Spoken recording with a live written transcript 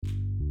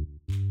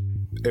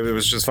it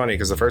was just funny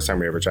because the first time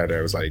we ever tried it,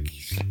 I was like,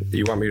 "Do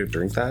you want me to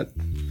drink that?"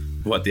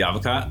 What, the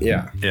avocado?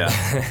 Yeah.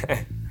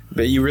 Yeah.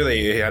 But you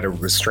really had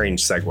a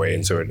strange segue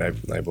into it,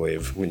 I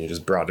believe, when you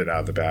just brought it out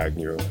of the bag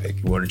and you were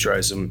like, "You want to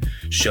try some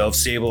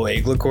shelf-stable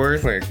egg liqueur?"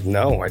 Like,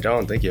 no, I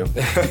don't. Thank you.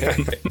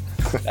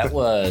 That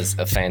was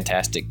a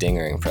fantastic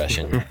Dinger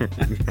impression.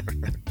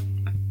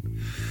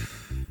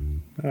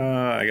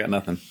 I got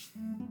nothing.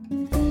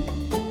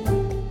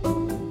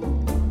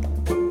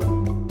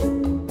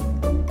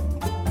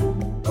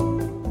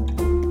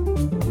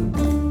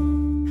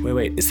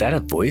 Wait, is that a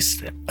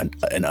voice?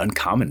 An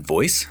uncommon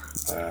voice?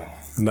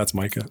 And that's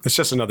Micah. It's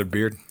just another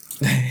beard.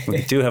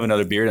 We do have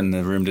another beard in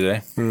the room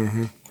today.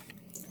 Mm-hmm.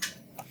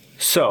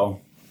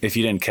 So, if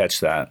you didn't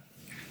catch that,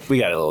 we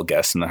got a little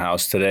guest in the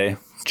house today.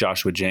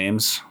 Joshua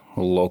James,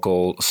 a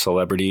local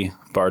celebrity,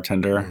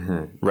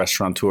 bartender,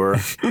 restaurateur.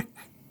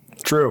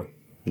 True.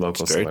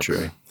 Local Very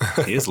celebrity.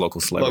 true. He is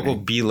local celebrity.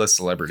 Local B-list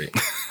celebrity.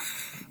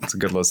 It's a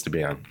good list to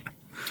be on.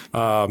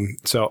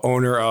 So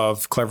owner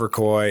of Clever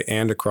Koi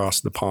and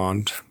Across the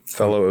Pond.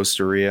 Fellow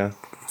Osteria.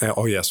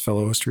 Oh, yes,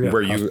 fellow Osteria.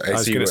 Where you, I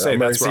was going to say,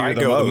 that's where I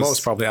go the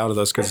most, probably out of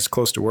those, because it's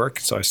close to work.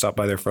 So I stop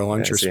by there for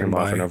lunch or swing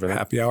by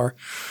happy hour.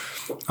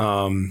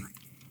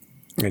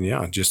 And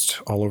yeah,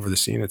 just all over the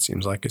scene, it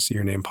seems like. I see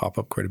your name pop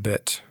up quite a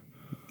bit.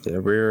 Yeah,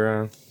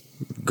 we're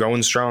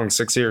going strong.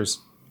 6 years.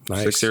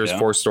 Nice. 6 years,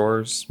 4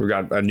 stores. We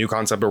got a new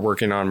concept we're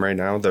working on right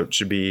now that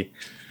should be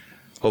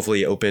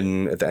hopefully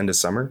open at the end of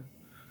summer.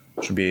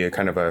 Should be a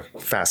kind of a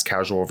fast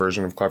casual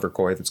version of Clever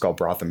Koi that's called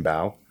Broth and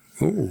Bow.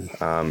 Ooh.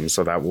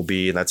 So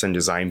that's in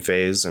design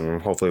phase,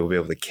 and hopefully we'll be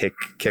able to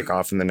kick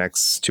off in the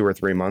next 2 or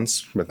 3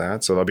 months with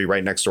that. So they'll be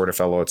right next door to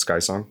Fellow at Sky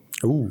Song.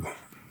 Ooh,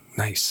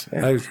 nice.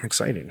 Yeah,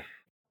 exciting.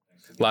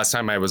 Last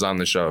time I was on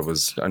the show, it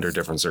was under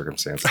different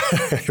circumstances.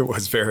 It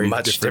was very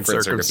Much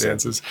different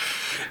circumstances.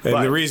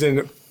 And the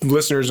reason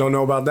listeners don't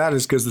know about that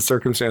is because the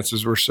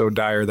circumstances were so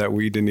dire that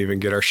we didn't even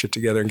get our shit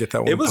together and get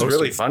that one It was posted.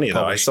 really funny,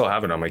 though. I still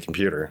have it on my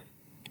computer.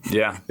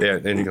 Yeah. Yeah,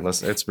 and you can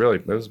listen.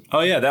 It was.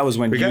 Oh, yeah, that was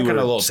when We you got were kind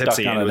of a little stuck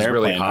tipsy, on and it an was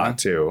really airplane, hot, huh?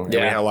 too. And Yeah.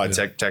 we had a lot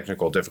of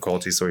technical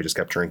difficulties, so we just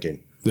kept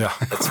drinking. Yeah.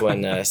 That's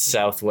when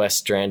Southwest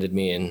stranded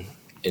me in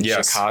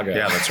Yes. Chicago.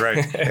 Yeah, that's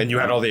right. And you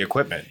had all the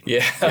equipment.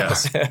 Yeah.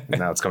 Yes.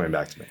 Now it's coming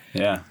back to me.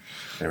 Yeah.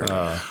 There we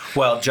go.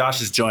 Well,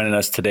 Josh is joining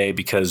us today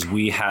because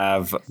we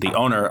have the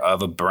owner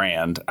of a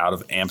brand out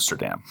of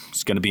Amsterdam.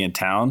 He's going to be in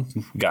town.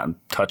 We got in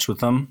touch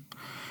with him.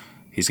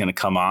 He's going to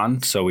come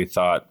on. So we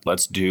thought,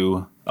 let's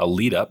do a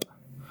lead up,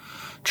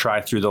 try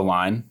through the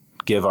line,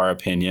 give our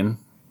opinion.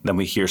 Then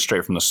we hear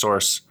straight from the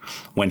source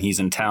when he's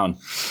in town.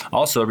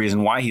 Also, the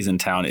reason why he's in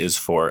town is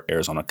for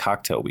Arizona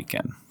Cocktail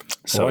Weekend.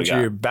 So Why we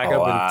don't you got back a up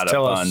and lot of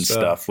tell fun us,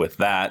 stuff with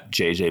that.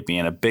 JJ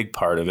being a big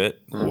part of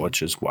it,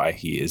 which is why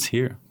he is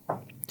here.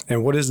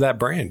 And what is that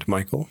brand,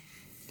 Michael?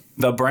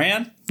 The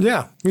brand?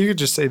 Yeah, you could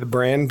just say the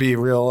brand, be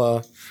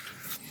real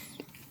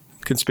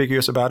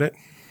conspicuous about it.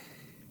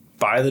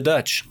 By the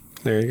Dutch.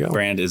 There you go.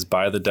 Brand is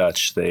By the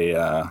Dutch. They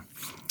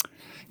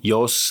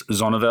Jos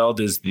Zonneveld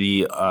is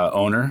the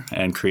owner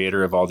and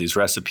creator of all these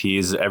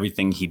recipes.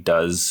 Everything he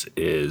does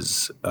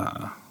is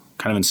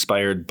kind of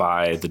inspired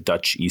by the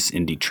Dutch East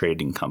India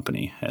Trading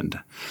Company and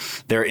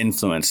their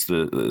influence,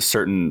 the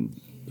certain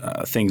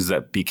things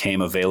that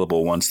became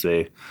available once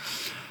they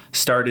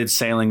started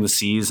sailing the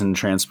seas and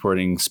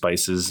transporting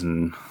spices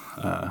and,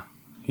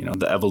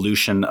 the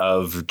evolution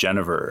of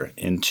Genever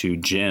into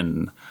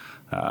gin,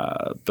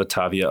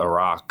 Batavia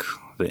Arak,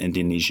 the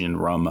Indonesian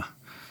rum,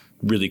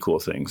 really cool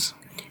things.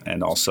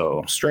 And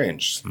also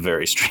Strange.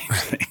 very strange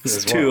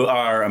things to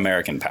our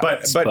American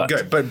palates. But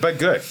good. But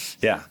good.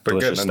 Yeah, But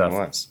delicious good stuff.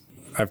 nonetheless.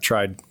 I've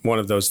tried one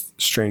of those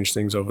strange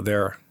things over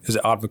there. Is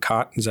it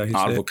advocat? Is that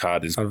how you say it?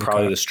 Advocat is Advocat.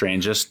 probably the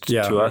strangest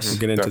Yeah, to us. we'll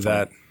get into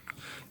Definitely.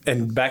 that.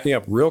 And backing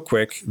up real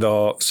quick,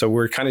 though, so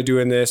we're kind of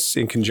doing this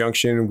in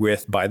conjunction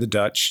with By the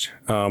Dutch,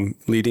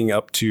 leading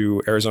up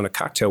to Arizona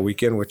Cocktail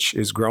Weekend, which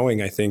is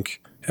growing, I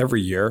think,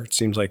 every year. It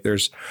seems like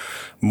there's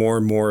more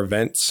and more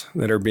events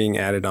that are being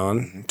added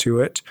on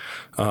to it.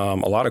 A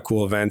lot of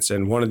cool events.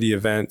 And one of the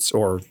events,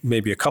 or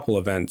maybe a couple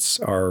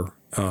events, are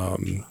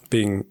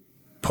being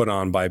put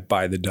on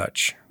by the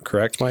Dutch.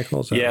 Correct,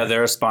 Michael? Is that Yeah, right?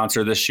 they're a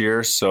sponsor this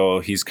year, so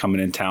he's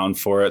coming in town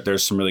for it.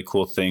 There's some really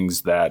cool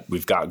things that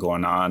we've got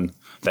going on,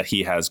 that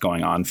he has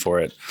going on for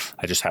it.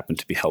 I just happen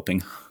to be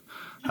helping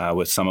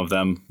with some of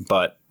them.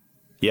 But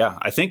yeah,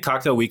 I think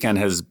Cocktail Weekend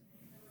has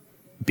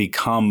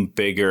become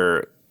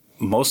bigger,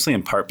 mostly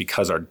in part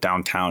because our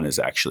downtown is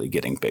actually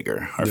getting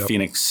bigger. Our Yep.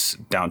 Phoenix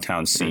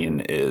downtown scene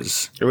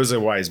is It was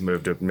a wise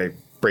move to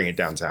bring it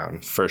downtown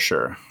for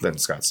sure. than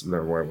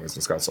where it was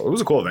in Scottsdale. It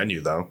was a cool venue,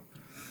 though,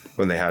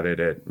 when they had it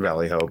at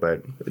Valley Hill.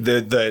 But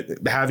the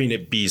having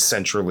it be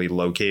centrally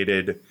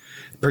located,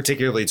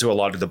 particularly to a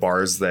lot of the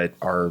bars that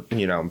are,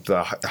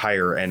 the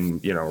higher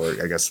end,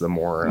 or I guess the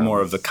more More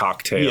of the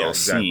cocktail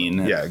exactly.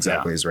 scene. Yeah,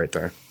 exactly. Is right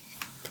there.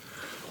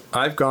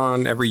 I've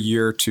gone every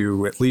year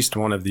to at least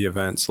one of the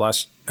events.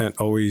 And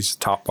always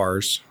Top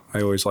Bars.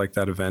 I always like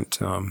that event.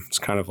 It's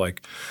kind of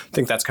like, I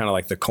think that's kind of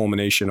like the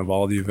culmination of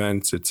all the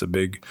events. It's a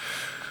big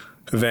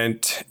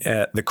event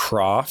at the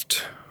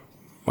Croft.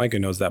 Micah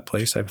knows that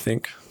place, I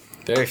think.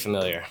 Very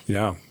familiar.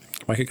 Yeah.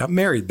 Micah got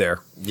married there.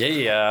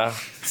 Yeah.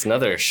 It's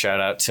another shout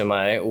out to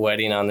my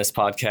wedding on this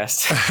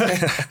podcast.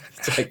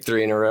 It's like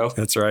 3 in a row.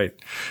 That's right.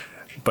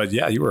 But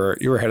yeah, you were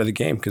ahead of the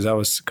game because that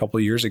was a couple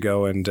of years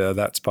ago, and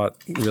that spot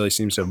really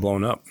seems to have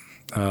blown up.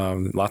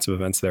 Lots of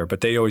events there,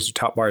 but they always do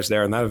Top Bars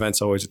there, and that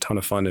event's always a ton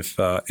of fun. If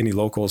any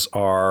locals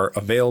are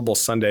available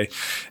Sunday,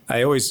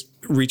 I always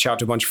reach out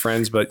to a bunch of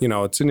friends, but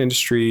it's an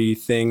industry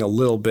thing a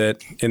little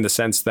bit in the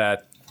sense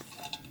that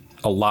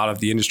a lot of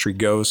the industry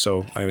goes,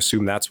 so I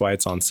assume that's why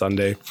it's on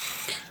Sunday.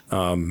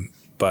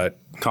 But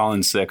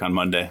Colin's sick on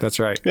Monday. that's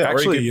right. Yeah,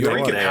 Actually, you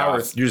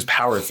just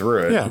power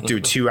through it. Yeah. Do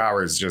 2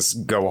 hours,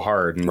 just go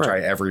hard and try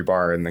every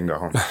bar and then go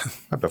home.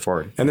 I'd be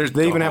for it. and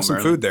they even have home some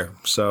early. food there.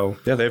 So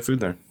Yeah, they have food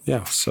there.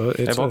 yeah, so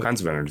They it's have all an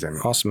kinds of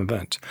entertainment. awesome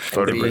event.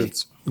 Photo Indeed.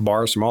 booths.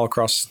 Bars from all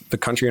across the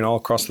country and all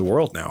across the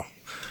world now.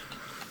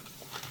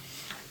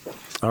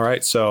 All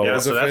right, so Yeah,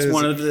 so that's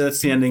that's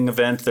the ending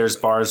event. There's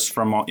bars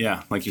from all,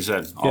 like you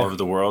said, all Yeah. over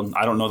the world.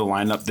 I don't know the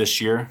lineup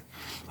this year.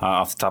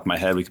 Off the top of my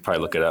head, we could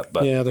probably look it up.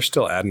 But yeah, they're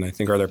still adding, I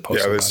think, or they're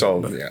posting. Yeah, about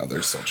it,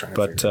 they're still trying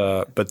to figure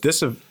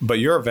it out. but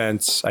your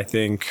events, I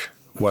think,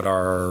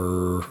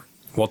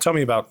 tell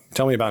me about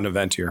an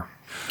event here.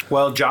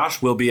 well, Josh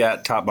will be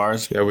at Top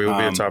Bars. Yeah, we will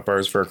be at Top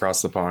Bars for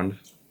Across the Pond.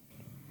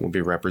 We'll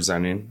be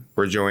representing.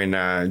 We're doing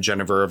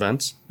Jennifer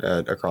events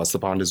at Across the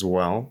Pond as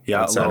well.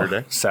 Yeah, on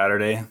Saturday.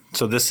 Saturday.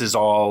 So this is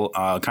all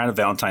kind of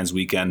Valentine's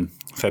weekend,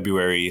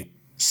 February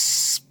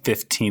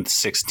 15th,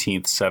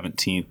 16th,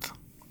 17th.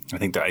 I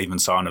think that I even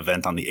saw an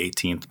event on the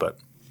 18th, but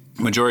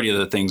majority of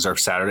the things are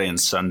Saturday and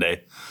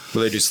Sunday.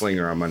 Well, they do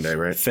Slinger on Monday,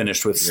 right?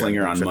 Finished with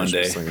Slinger on finished Monday.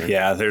 with Slinger.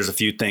 Yeah, there's a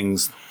few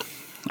things.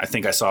 I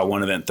think I saw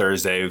one event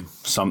Thursday,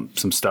 some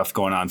stuff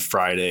going on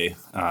Friday,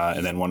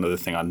 and then one other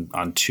thing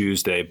on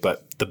Tuesday.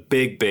 But the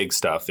big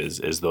stuff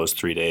is those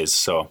 3 days.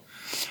 So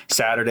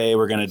Saturday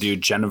we're going to do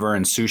Jennifer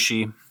and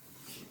sushi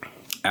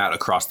at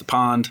Across the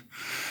Pond.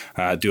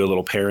 Do a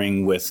little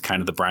pairing with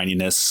kind of the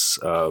brininess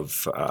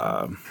of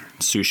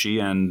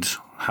sushi and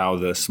how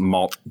this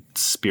malt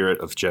spirit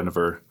of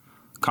Jennifer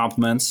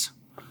complements.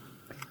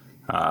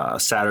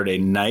 Saturday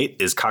night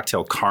is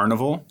Cocktail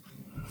Carnival,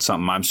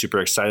 something I'm super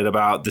excited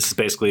about. This is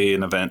basically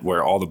an event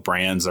where all the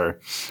brands are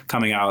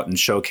coming out and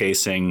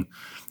showcasing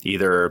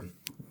either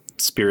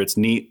spirits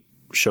neat,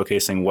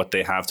 showcasing what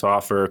they have to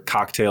offer,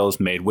 cocktails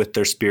made with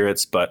their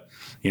spirits, but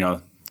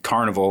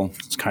Carnival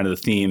is kind of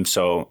the theme,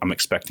 so I'm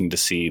expecting to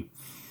see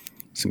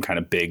some kind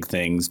of big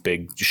things,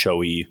 big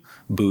showy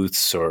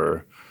booths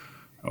or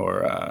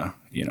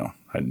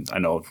I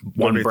know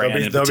one brand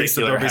in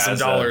particular there'll be some has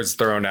dollars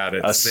thrown at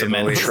it. a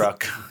cement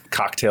truck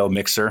cocktail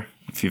mixer.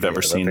 If you've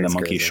ever that seen the thing's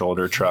monkey crazy.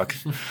 shoulder truck,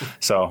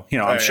 so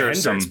I'm sure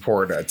Hendrix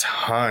poured a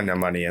ton of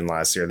money in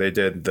last year. They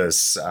did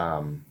this.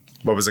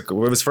 What was it? It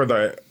was for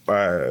the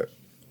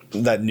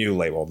that new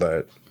label,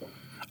 the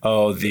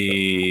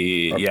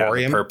the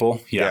Emporium?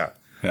 purple, Yeah.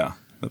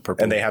 the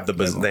purple, and they have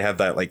label. they have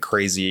that like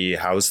crazy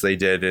house they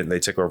did, and they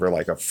took over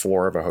like a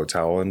floor of a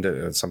hotel and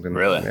did something.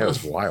 Really? Yeah, it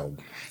was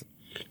wild.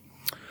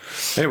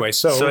 Anyway,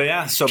 so So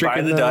By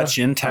drinking the Dutch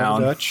in By the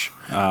town, Dutch.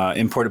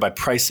 imported by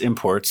Price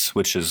Imports,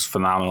 which is a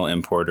phenomenal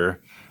importer.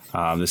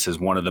 This is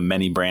one of the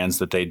many brands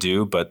that they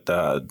do, but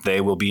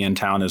they will be in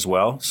town as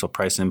well. So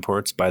Price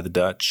Imports by the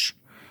Dutch.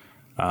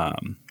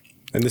 And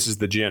this is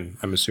the gin,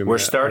 I'm assuming. We're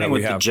that starting we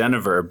with the have.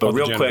 Jennifer, but the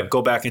real Jennifer. quick,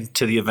 go back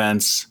into the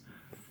events.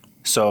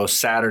 So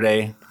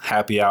Saturday,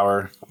 happy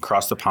hour,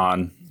 across the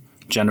pond,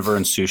 Jennifer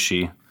and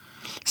sushi.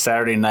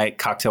 Saturday night,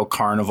 Cocktail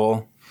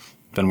Carnival.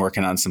 Been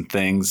working on some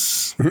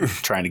things,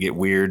 trying to get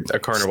weird, A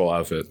carnival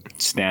outfit.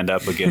 stand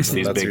up against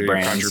these That's big your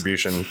brands.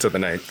 contribution to the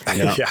night.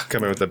 Yeah.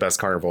 Come in with the best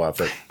carnival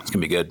outfit. It's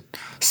gonna be good.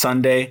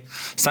 Sunday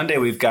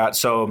we've got,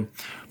 so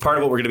part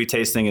of what we're gonna be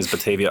tasting is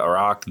Batavia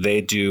Arak.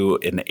 They do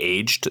an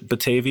aged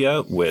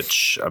Batavia,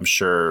 which I'm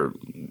sure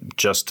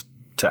just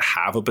to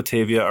have a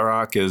Batavia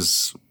Arak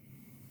is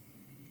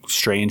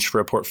strange for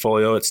a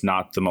portfolio. It's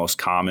not the most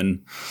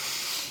common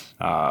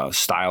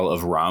style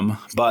of rum,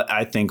 but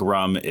I think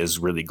rum is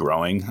really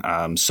growing.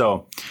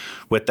 So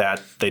with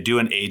that, they do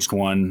an aged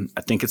one.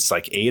 I think it's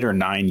like 8 or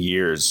 9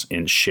 years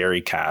in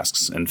sherry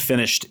casks and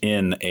finished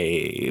in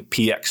a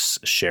PX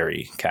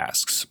sherry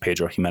casks,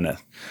 Pedro Jimenez.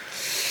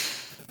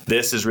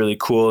 This is really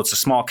cool. It's a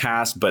small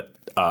cask, but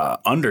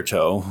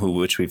Undertow,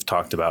 which we've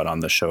talked about on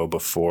the show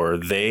before,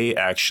 they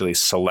actually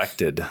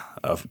selected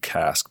a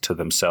cask to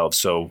themselves.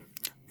 So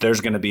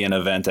there's going to be an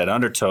event at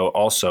Undertow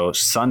also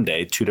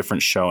Sunday, 2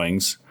 different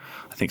showings,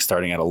 I think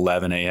starting at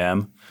 11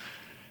 a.m.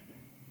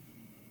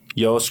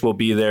 Jos will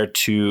be there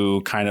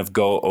to kind of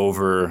go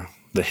over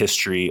the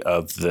history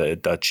of the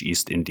Dutch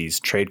East Indies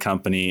Trade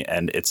Company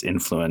and its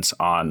influence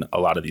on a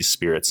lot of these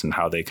spirits and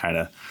how they kind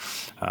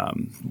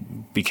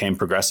of became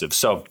progressive.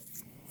 So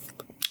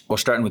we're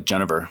starting with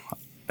Jennifer.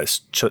 I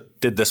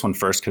did this one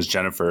first because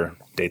Jennifer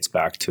dates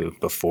back to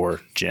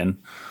before gin.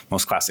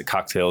 Most classic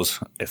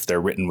cocktails, if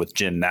they're written with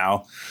gin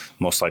now,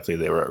 most likely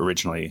they were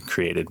originally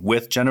created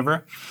with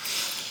Jennifer.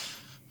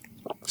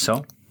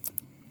 So,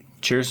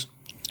 cheers.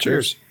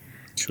 Cheers.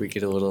 Should we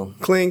get a little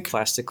Clink.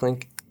 plastic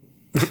clink?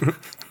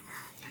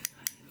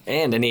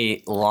 And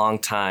any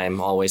long-time,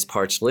 always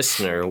parched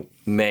listener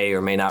may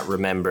or may not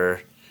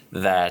remember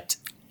that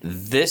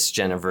this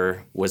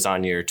Genever was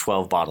on your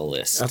 12-bottle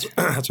list.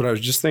 That's what I was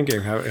just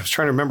thinking. I was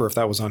trying to remember if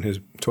that was on his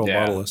 12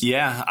 bottle list.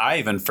 Yeah, I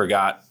even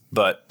forgot,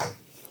 but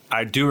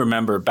I do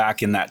remember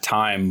back in that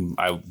time,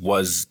 I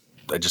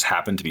just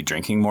happened to be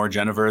drinking more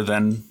Genever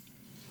than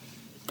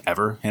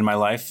ever in my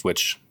life,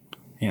 which,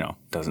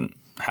 doesn't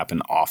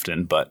happen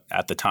often, but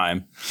at the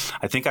time,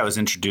 I think I was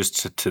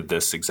introduced to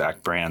this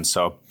exact brand.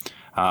 So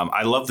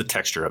I love the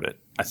texture of it.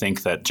 I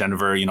think that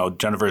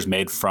Genever is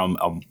made from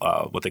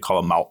what they call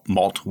a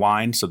malt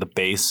wine. So the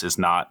base is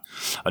not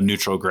a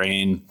neutral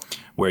grain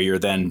where you're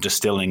then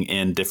distilling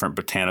in different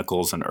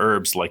botanicals and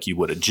herbs like you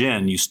would a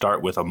gin. You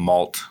start with a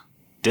malt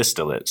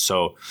distillate.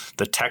 So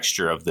the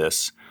texture of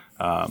this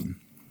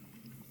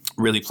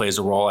really plays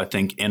a role, I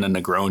think, in a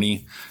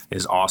Negroni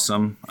is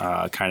awesome.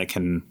 Kind of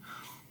can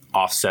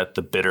offset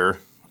the bitter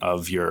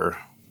of your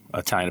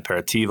Italian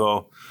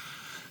aperitivo.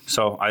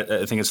 So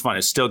I think it's fun.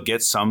 It still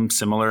gets some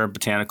similar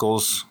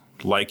botanicals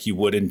like you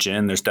would in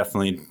gin. There's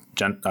definitely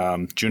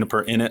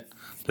juniper in it.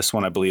 This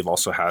one, I believe,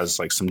 also has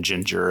like some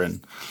ginger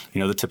and,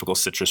 the typical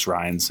citrus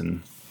rinds.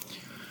 And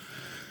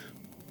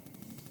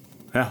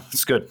yeah,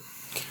 it's good.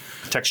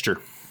 Texture.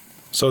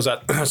 So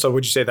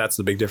would you say that's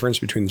the big difference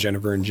between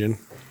Genever and gin?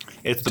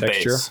 It's the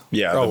Texture? base.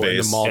 Yeah, Oh, the and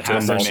base. the malt. It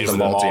has the that mix the of the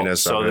malt. maltiness.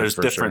 So of it, there's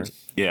for different,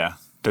 sure.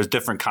 there's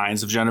different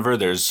kinds of Genever.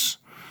 There's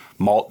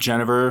malt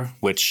Genever,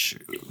 which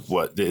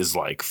is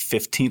like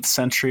 15th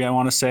century, I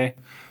want to say.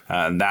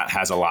 And that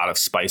has a lot of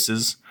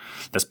spices.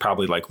 That's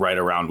probably like right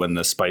around when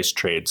the spice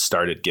trade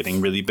started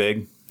getting really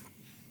big.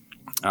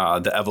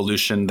 The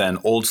evolution, then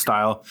old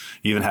style,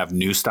 you even have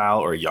new style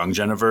or young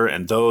Genever,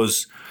 and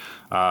those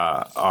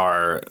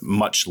are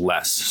much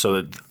less.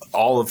 So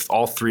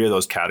all three of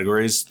those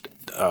categories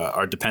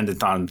are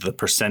dependent on the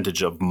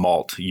percentage of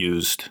malt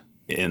used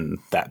in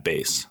that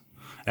base.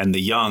 And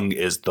the young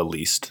is the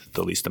least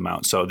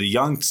amount. So the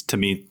young, to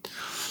me,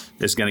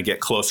 is going to get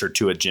closer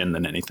to a gin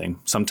than anything.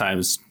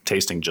 Sometimes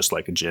tasting just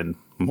like a gin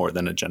more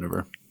than a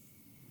Genever.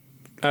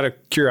 Out of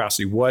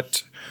curiosity,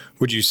 what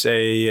would you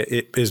say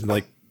it is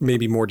like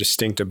maybe more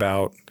distinct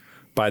about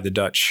By the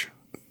Dutch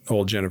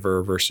Old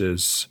Genever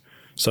versus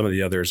some of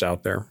the others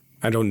out there?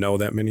 I don't know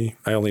that many.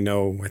 I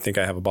think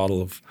I have a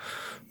bottle of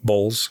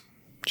Bols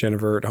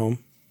Genever at home.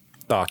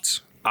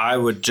 Thoughts? I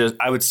would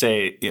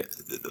say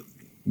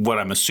what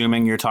I'm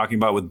assuming you're talking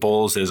about with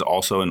Bols is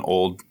also an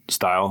old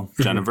style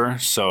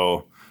Genever.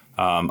 So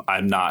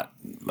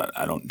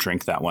I don't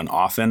drink that one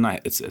often.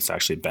 It's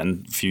actually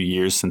been a few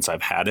years since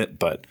I've had it,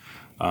 but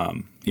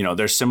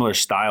there's similar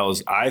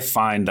styles. I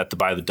find that the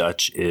By the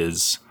Dutch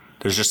there's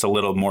just a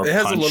little more punch to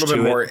it. It has a little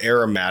bit more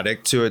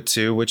aromatic to it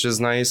too, which is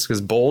nice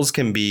because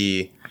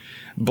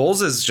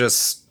Bols is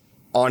just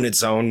on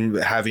its own,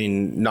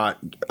 having not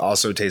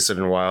also tasted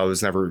in a while. I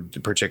was never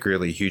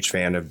particularly a huge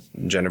fan of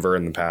Genever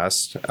in the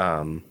past.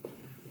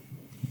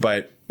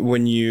 But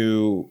when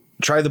you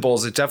try the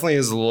Bols, it definitely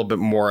is a little bit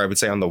more, I would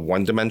say, on the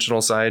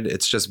one-dimensional side.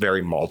 It's just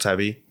very malt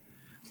heavy.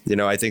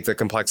 I think the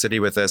complexity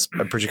with this,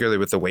 particularly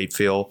with the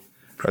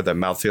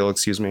mouthfeel,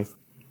 excuse me,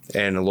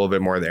 and a little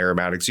bit more of the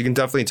aromatics, you can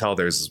definitely tell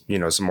there's,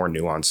 some more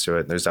nuance to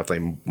it. There's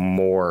definitely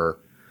more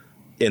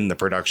in the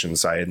production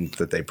side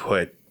that they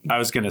put. I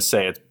was going to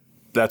say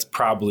that's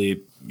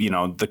probably,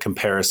 the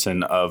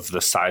comparison of the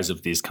size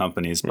of these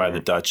companies. By the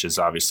Dutch is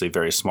obviously a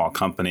very small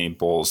company.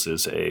 Bols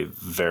is a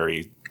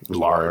very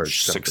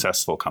large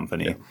successful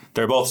company. Yeah.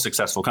 They're both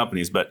successful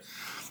companies, but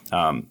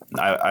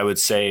I would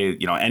say,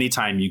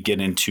 anytime you get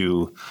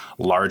into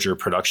larger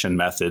production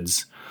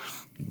methods,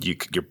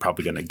 you're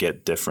probably going to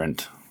get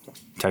different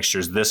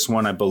textures. This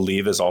one, I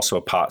believe, is also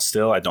a pot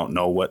still. I don't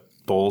know what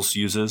Bols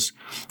uses.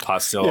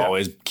 Pot still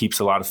always keeps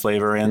a lot of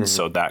flavor in,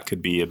 so that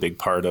could be a big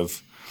part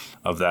of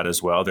that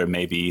as well. There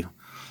may be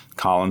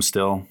column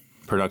still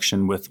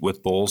production with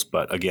Bols,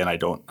 but again,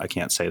 I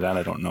can't say that.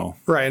 I don't know.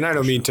 Right, and I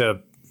don't mean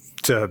to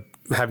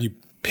have you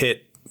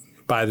pit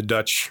By the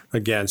Dutch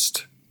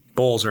against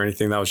Bols or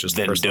anything. That was just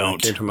the first thing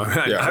that came to my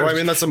mind. Yeah, well, I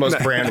mean, that's the most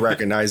brand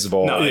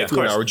recognizable,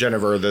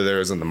 Genever that there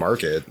is in the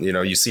market.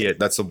 You see it.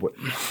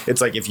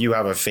 It's like if you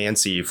have a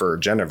fancy for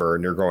Genever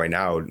and you're going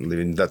out, I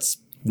mean, that's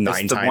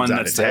 9 times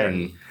out of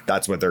 10.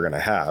 That's what they're going to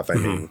have. I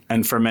mean,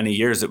 and for many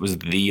years, it was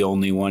the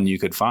only one you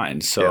could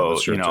find. So,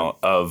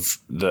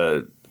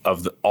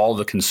 of all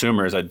the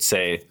consumers, I'd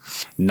say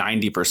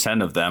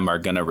 90% of them are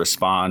going to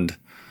respond.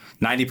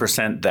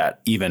 90%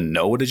 that even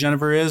know what a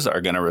Genever is are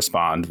going to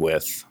respond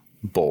with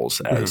Bols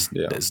as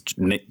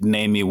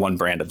name me one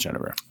brand of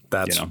Genever.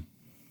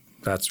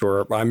 That's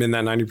where I'm in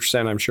that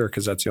 90%, I'm sure,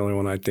 because that's the only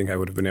one I think I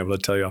would have been able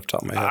to tell you off the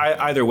top of my head.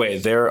 Either way,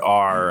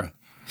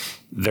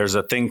 there's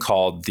a thing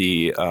called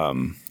the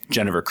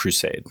Genever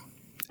Crusade,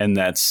 and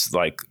that's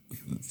like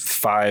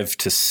 5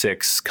 to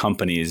 6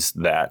 companies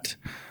that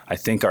I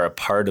think are a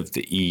part of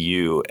the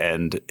EU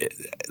and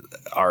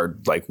are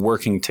like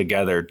working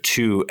together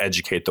to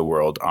educate the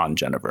world on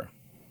Genever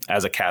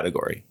as a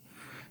category.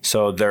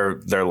 So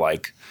they're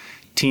like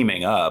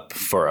teaming up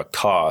for a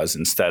cause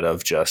instead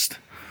of just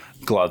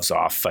gloves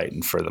off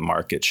fighting for the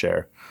market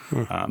share.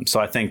 So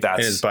I think that's...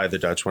 And is By the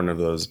Dutch one of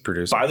those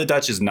producers? By the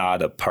Dutch is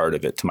not a part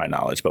of it, to my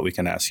knowledge, but we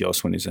can ask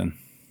Joost when he's in.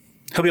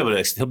 He'll be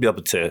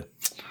able to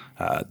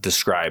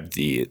describe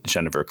the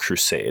Genever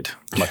Crusade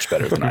much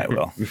better than I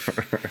will.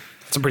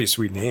 It's a pretty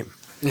sweet name.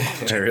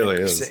 It really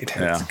is.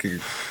 Yeah.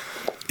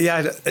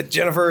 Yeah,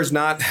 Jennifer was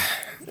not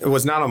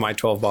on my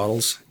 12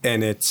 bottles,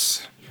 and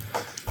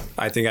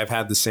I think I've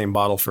had the same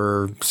bottle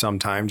for some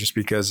time just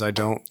because I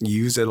don't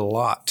use it a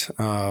lot.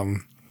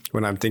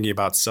 When I'm thinking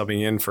about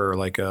subbing in for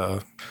like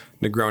a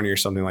Negroni or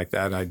something like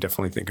that, I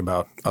definitely think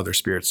about other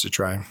spirits to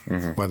try,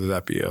 whether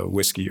that be a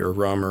whiskey or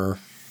rum or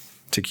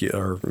tequila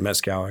or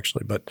mezcal,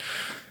 actually. But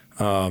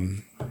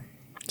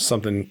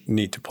something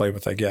neat to play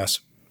with, I guess.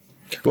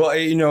 Well,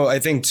 I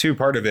think too,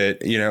 part of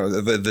it,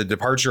 the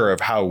departure of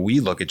how we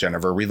look at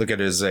Genever, we look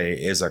at it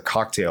as a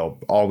cocktail,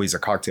 always a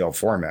cocktail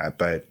format.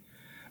 But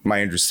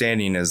my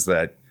understanding is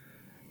that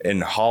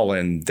in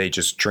Holland, they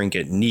just drink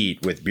it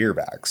neat with beer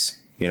backs.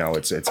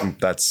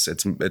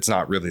 It's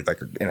not really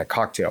like in a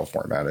cocktail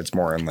format. It's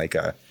more in like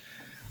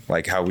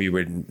how we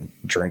would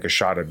drink a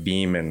shot of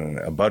Beam and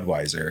a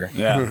Budweiser.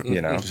 Yeah.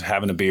 Just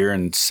having a beer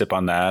and sip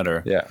on that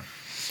or. Yeah.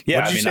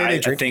 Yeah. I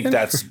think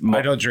that's.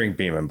 I don't drink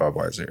Beam and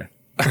Budweiser.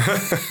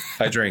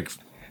 I drink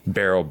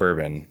barrel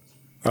bourbon.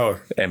 Oh,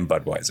 and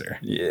Budweiser.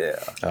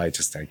 Yeah. I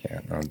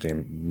can't. No,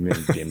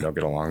 Beam don't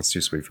get along. It's too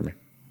sweet for me.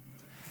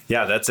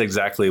 Yeah, that's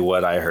exactly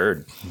what I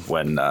heard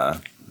when, I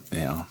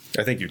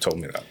think you told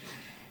me that.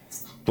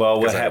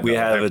 Well,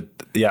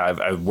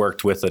 I've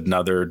worked with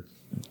another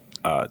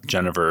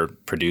Genever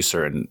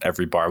producer, and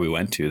every bar we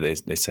went to,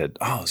 they said,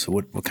 "Oh, so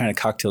what kind of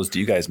cocktails do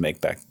you guys make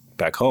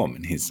back home?"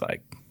 And he's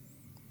like,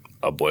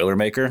 "A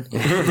Boilermaker."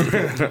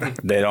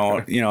 They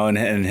don't,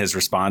 and his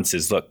response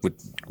is, "Look,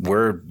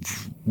 we're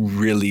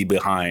really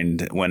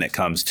behind when it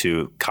comes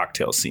to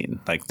cocktail scene.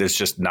 Like, there's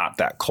just not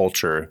that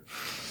culture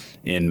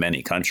in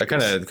many countries."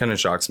 That kind of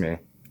shocks me.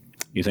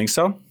 You think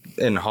so?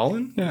 In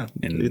Holland? Yeah.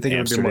 In you think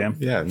Amsterdam?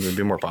 It would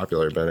be more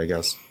popular, but I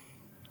guess.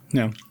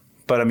 Yeah.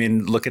 But I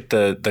mean, look at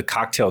the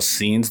cocktail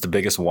scenes, the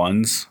biggest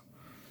ones,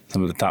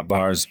 some of the top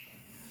bars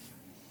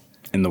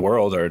in the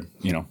world are,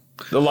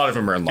 A lot of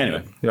them are in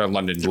London. Anyway.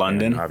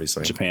 London,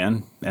 obviously.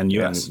 Japan, and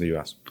U.S. The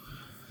U.S.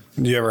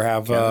 Do you ever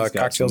have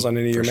cocktails on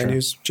any of your for sure.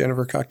 menus,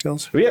 Genever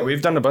cocktails? Yeah,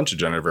 we've done a bunch of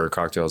Genever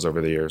cocktails over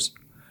the years.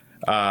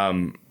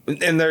 And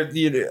they're,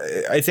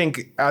 I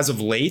think as of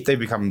late, they've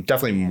become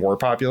definitely more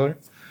popular.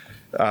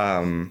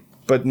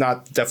 But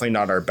definitely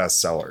not our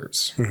best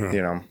sellers.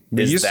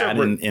 Is that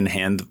in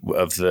hand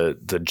of the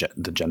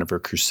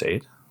Genever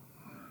Crusade?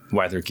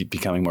 Why they're keep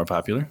becoming more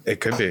popular?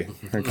 It could be.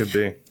 It could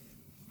be.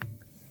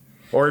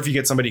 Or if you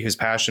get somebody who's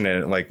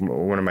passionate, like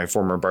one of my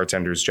former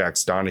bartenders,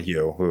 Jax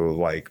Donahue,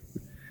 who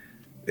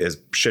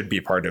should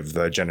be part of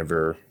the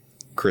Genever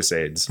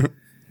Crusades,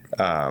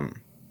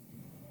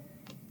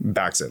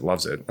 backs it,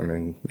 loves it. I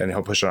mean, and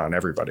he'll push it on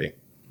everybody.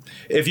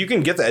 If you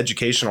can get the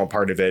educational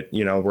part of it,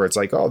 where it's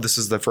like, oh, this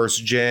is the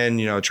first gin,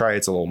 try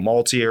it's a little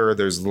maltier.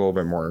 There's a little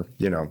bit more,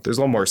 there's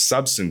a little more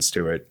substance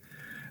to it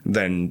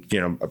than,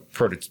 your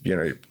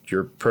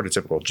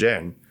prototypical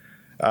gin.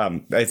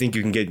 I think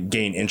you can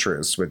gain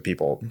interest with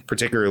people,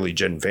 particularly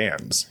gin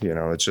fans.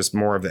 It's just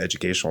more of the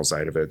educational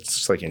side of it. It's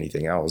just like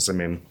anything else. I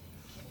mean,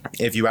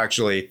 if you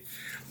actually,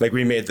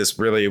 we made this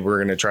we're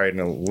going to try it in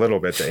a little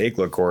bit, the egg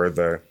liqueur,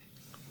 the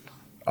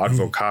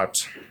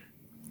Advocat.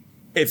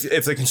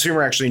 If the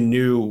consumer actually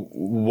knew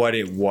what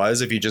it was,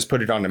 if you just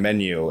put it on the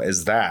menu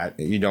as that,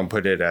 you don't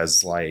put it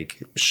as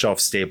shelf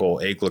stable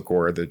egg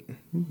liqueur that,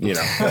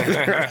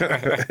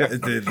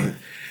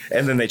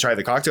 and then they try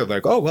the cocktail, they're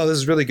like, oh, well, this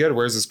is really good.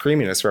 Where's this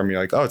creaminess from? You're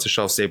like, oh, it's a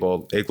shelf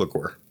stable egg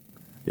liqueur,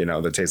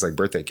 that tastes like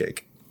birthday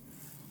cake.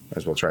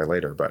 As we'll try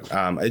later. But,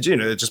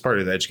 it's just part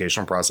of the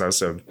educational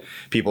process of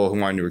people who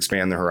want to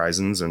expand their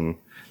horizons and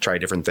try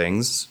different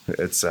things.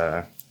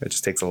 It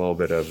just takes a little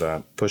bit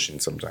of pushing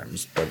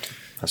sometimes, but.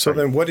 So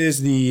then what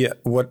is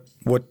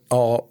what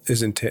all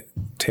is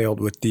entailed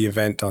with the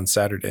event on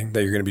Saturday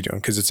that you're going to be doing?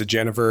 Because it's a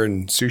Genever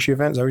and sushi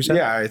event, is that what you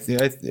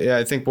said? Yeah,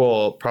 I think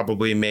we'll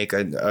probably make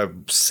a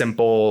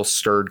simple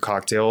stirred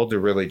cocktail to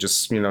really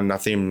just,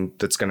 nothing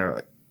that's going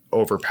to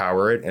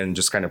overpower it and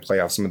just kind of play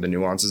off some of the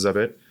nuances of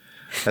it.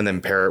 And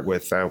then pair it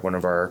with one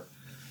of our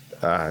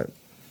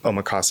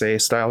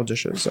omakase style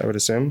dishes, I would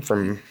assume,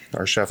 from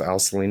our chef Al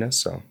Salinas.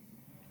 So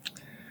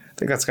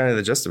I think that's kind of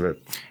the gist of it.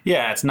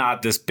 Yeah, it's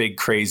not this big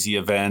crazy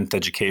event,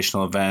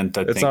 educational event.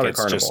 It's not a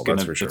carnival,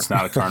 that's for sure. It's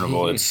not a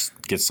carnival. It's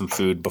get some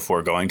food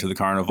before going to the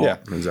carnival. Yeah,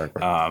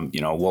 exactly.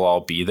 We'll all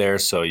be there,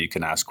 so you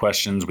can ask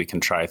questions. We can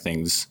try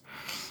things.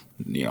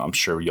 I'm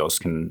sure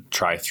Joost can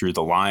try through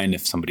the line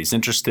if somebody's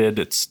interested.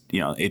 It's,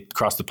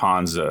 Across the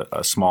Pond's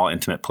a small,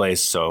 intimate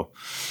place, so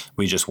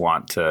we just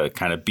want to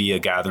kind of be a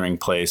gathering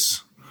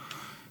place,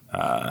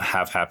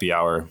 have happy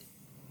hour,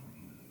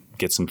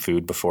 get some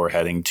food before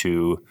heading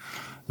to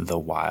the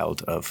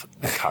wild of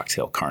a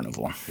cocktail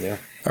carnival. Yeah.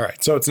 All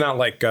right. So it's not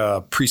like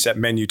a preset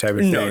menu type of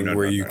thing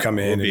where you come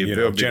in and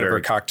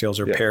Genever cocktails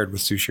are paired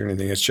with sushi or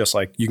anything. It's just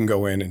like you can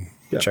go in and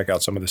check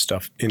out some of this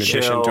stuff in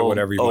addition to Chill,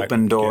 whatever you might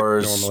open get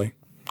doors, normally.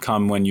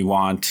 come when you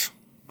want,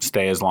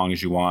 stay as long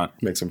as you want.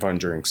 Make some fun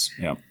drinks.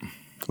 Yep.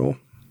 Cool.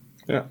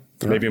 Yeah.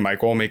 Maybe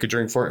Michael will make a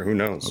drink for it. Who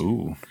knows?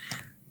 Ooh.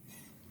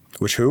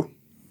 Which who?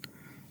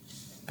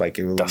 Like,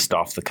 it will, Dust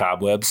off the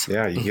cobwebs.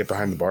 yeah, you can get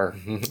behind the bar.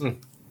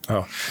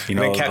 Oh, You I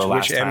know, didn't catch the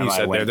which last M time you I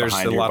said there. went There's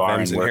behind a your lot of bar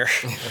M's in and here.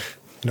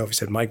 No, if you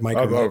said Mike, or Mike.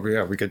 Oh,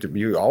 yeah, we could.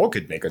 You all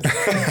could make a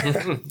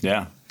drink.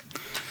 Yeah.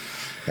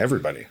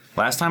 Everybody.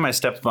 Last time I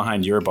stepped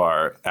behind your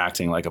bar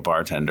acting like a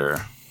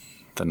bartender,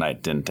 the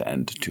night didn't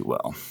end too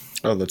well.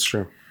 Oh, that's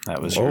true.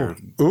 That was your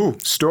Ooh,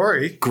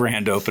 story.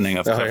 grand opening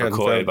of I Clever hadn't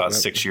Koi thought about that.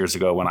 6 years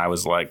ago when I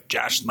was like,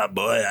 Josh is my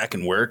boy, I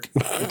can work.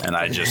 And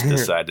I just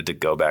decided to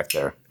go back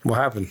there. What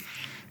happened?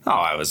 Oh,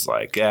 I was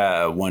like,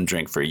 yeah, 1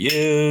 drink for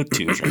you,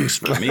 2 drinks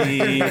for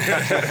me.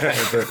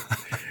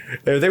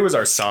 It was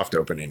our soft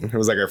opening. It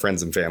was like our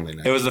friends and family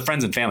night. It was the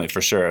friends and family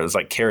for sure. It was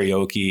like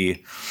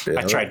karaoke.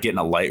 I tried getting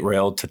a light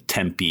rail to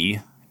Tempe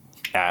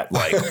at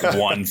like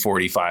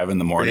 1:45 in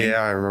the morning.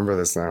 Yeah, I remember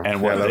this now.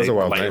 And yeah, that was a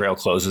wild light night. rail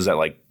closes at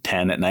like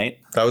 10 at night.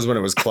 That was when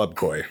it was Club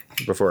Koi,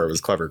 before it was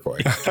Clever Koi.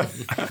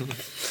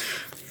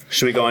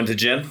 Should we go into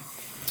gin?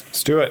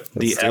 Let's do it. The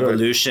do it.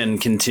 evolution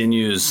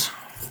continues.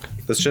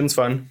 This gin's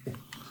fun.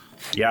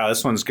 Yeah,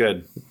 this one's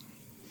good.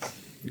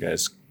 You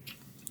guys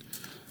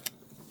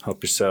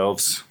help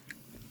yourselves.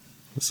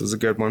 This is a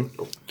good one.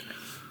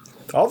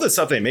 All the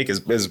stuff they make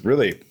is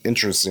really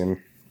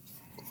interesting.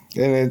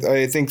 And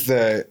I think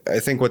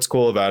what's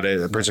cool about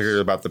it,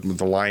 particularly about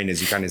the line,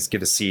 is you kind of get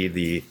to see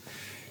the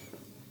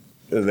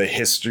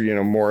history,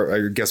 more,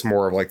 I guess,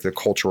 more of like the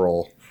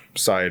cultural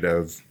side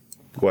of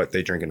what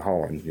they drink in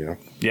Holland,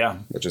 Yeah.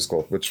 which is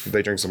cool. Which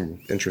they drink some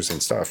interesting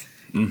stuff.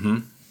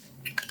 Mm-hmm.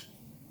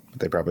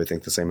 They probably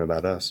think the same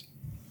about us.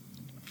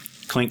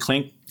 Clink,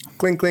 clink.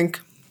 Clink, clink.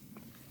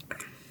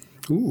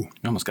 Ooh. You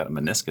almost got a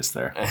meniscus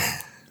there.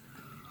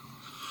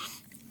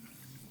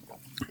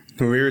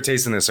 When we were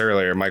tasting this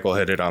earlier, Michael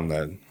hit it on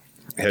the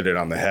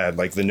head.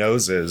 Like the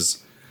nose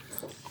is.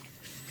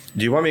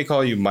 Do you want me to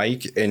call you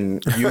Mike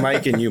and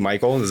you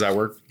Michael? Does that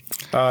work?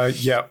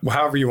 Yeah,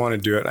 however you want to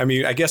do it. I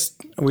mean, I guess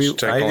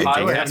Should I call him I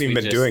Dinger? haven't even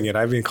been doing it.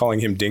 I've been calling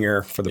him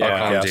Dinger for the Yeah.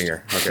 Call him podcast.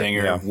 Dinger. Okay.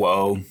 Dinger, Yeah.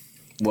 whoa.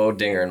 Whoa,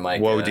 Dinger and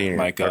Mike. Whoa, Dinger.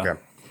 Micah. Okay.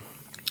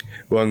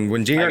 Well,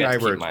 when Dinger I and get I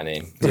to were, keep my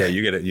name. yeah,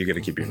 you get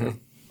to keep your name.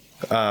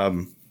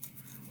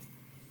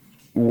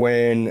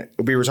 When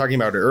we were talking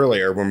about it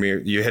earlier, when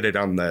you hit it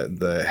on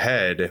the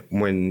head,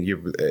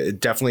 it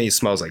definitely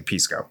smells like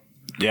pisco.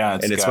 Yeah,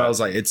 And it smells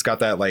like it's got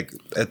that like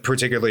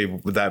particularly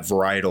with that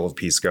varietal of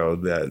pisco,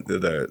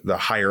 the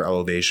higher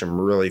elevation,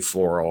 really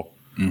floral.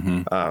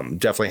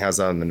 Definitely has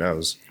that on the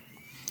nose.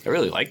 I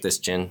really like this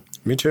gin.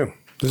 Me too.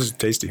 This is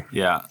tasty.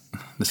 Yeah,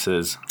 this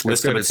is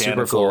list of good. It's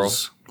super floral.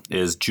 botanicals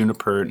is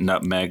juniper,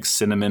 nutmeg,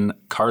 cinnamon,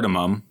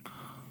 cardamom.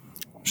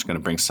 I'm just gonna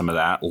bring some of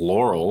that.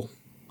 Laurel,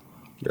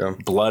 Yeah.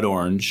 blood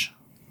orange,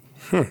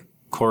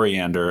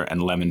 coriander,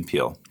 and lemon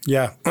peel.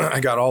 Yeah, I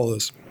got all of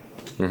those.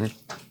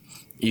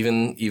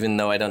 Even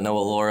though I don't know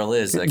what laurel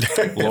is.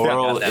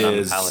 Laurel that on the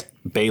is palate.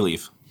 bay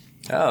leaf.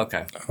 Oh,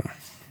 okay.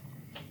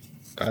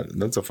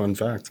 That's a fun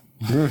fact.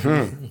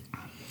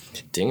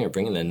 Dinger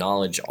bringing the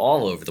knowledge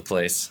all over the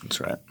place. That's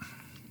right.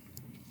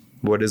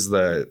 What is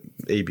the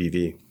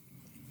ABV?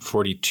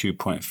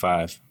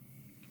 42.5.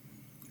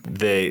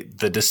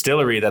 The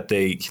distillery that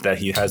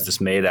he has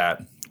this made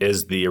at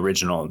is the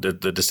original the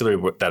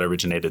distillery that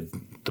originated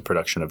the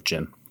production of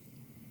gin.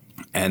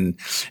 And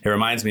it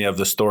reminds me of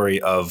the story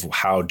of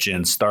how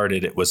gin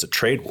started. It was a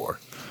trade war.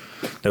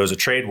 There was a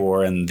trade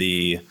war, and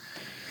the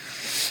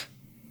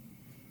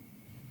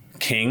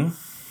king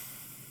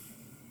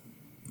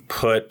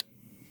put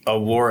a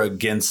war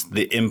against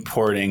the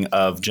importing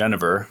of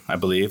Genever, I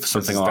believe,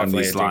 something along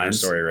Definitely these a Dinger lines.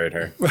 story right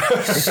here.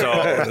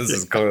 So This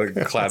is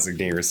classic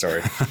Dinger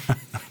story.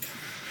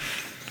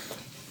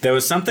 there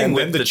was something And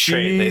with then the the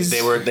trade. cheese.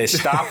 They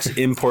stopped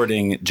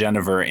importing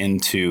Genever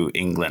into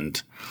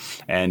England,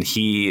 and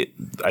he,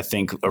 I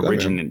think, that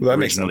makes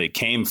originally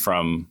came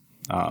from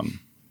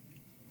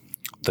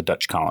the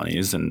Dutch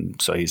colonies,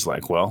 and so he's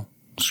like, well,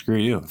 screw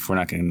you. If we're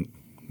not going to,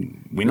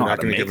 we know You're how not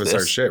to going to make give us our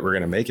this. shit. We're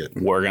going to make it.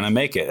 We're going to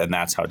make it, and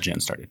that's how gin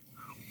started.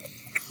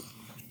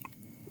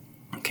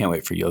 Can't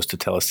wait for Yost to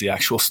tell us the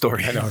actual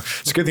story. I know.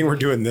 It's a good thing we're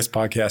doing this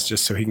podcast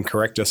just so he can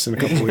correct us in a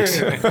couple weeks.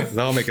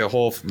 That'll make a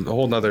whole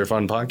nother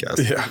fun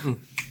podcast. Yeah.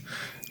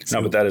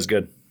 No, but that is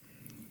good.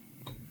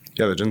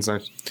 Yeah, the gin's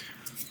nice.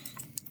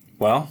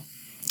 Well,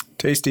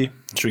 Tasty.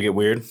 should we get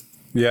weird?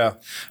 Yeah.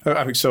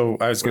 I mean, so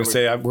I was going to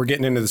say, we're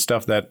getting into the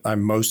stuff that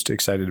I'm most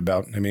excited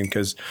about. I mean,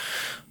 because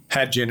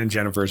had gin and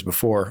Jennifer's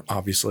before,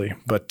 obviously,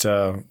 but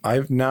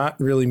I've not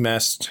really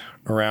messed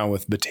around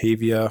with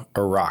Batavia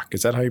Iraq.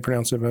 Is that how you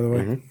pronounce it, by the way?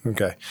 Mm-hmm.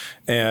 Okay.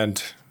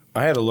 And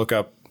I had to look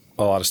up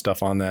a lot of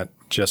stuff on that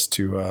just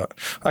to,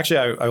 actually,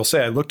 I will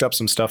say I looked up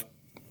some stuff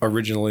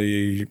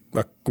originally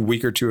a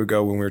week or two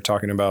ago when we were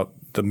talking about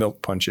the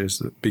milk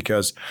punches,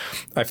 because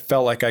I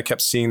felt like I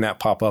kept seeing that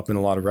pop up in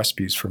a lot of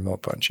recipes for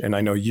milk punch. And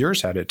I know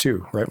yours had it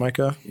too, right,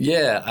 Micah?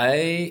 Yeah,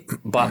 I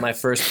bought my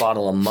first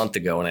bottle a month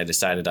ago when I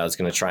decided I was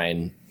going to try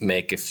and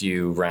make a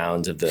few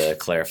rounds of the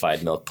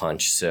clarified milk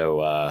punch.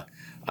 So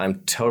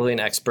I'm totally an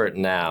expert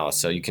now,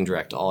 so you can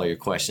direct all your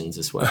questions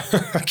as well.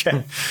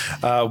 Okay.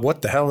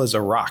 What the hell is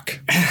a rock?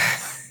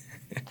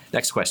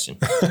 Next question.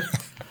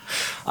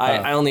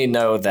 I only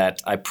know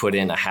that I put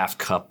in a half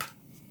cup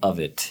of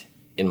it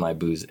in my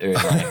booze or in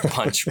my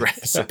punch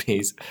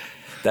recipes.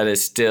 That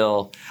is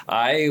still,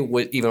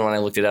 even when I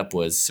looked it up,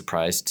 was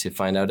surprised to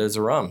find out it was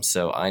a rum.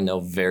 So I know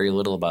very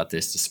little about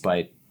this,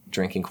 despite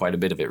drinking quite a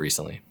bit of it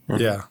recently.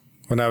 Yeah.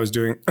 When I was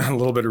doing a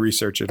little bit of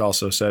research, it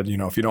also said,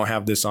 if you don't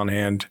have this on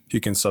hand,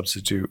 you can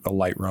substitute a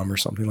light rum or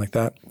something like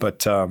that.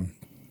 But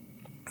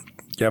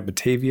yeah,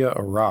 Batavia,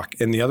 a rock.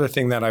 And the other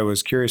thing that I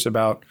was curious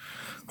about,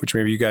 which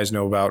maybe you guys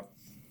know about,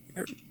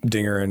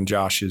 Dinger and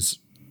Josh, is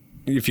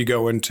if you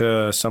go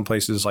into some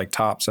places like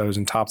Tops, I was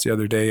in Tops the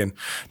other day, and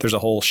there's a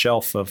whole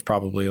shelf of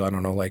probably, I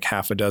don't know, like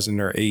half a dozen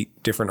or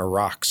 8 different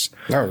Iraqs.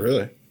 Oh,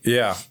 really?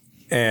 Yeah.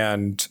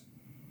 And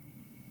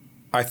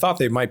I thought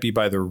they might be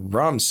by the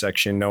rum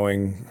section,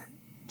 knowing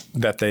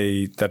that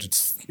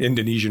it's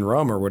Indonesian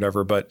rum or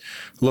whatever, but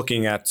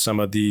looking at some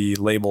of the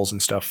labels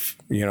and stuff,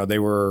 they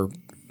were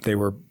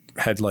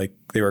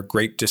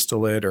grape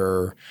distillate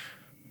or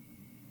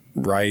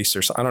rice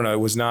or something. I don't know.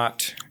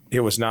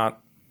 It was not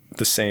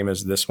the same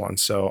as this one.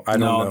 So I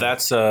don't know. No,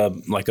 that's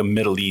like a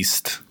Middle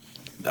East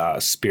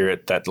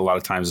spirit that a lot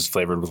of times is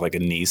flavored with like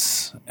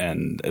anise,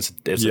 and it's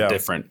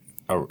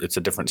a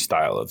different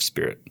style of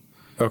spirit.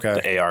 Okay.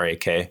 The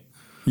ARAK.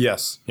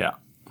 Yes. Yeah.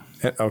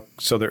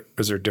 So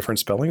is there different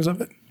spellings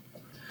of it?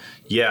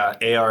 Yeah,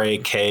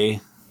 ARAK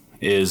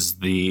is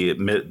the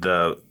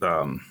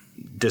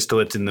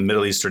distillate in the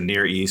Middle East or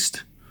Near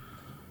East.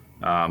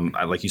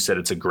 Like you said,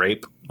 it's a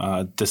grape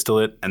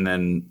distillate, and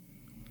then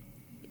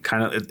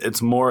kind of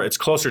it's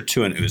closer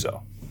to an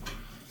ouzo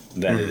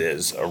than it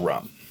is a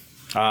rum.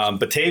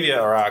 Batavia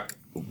Arak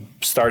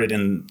started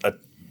in a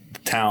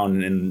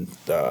town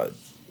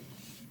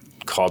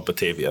called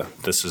Batavia.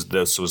 This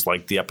was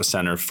like the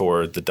epicenter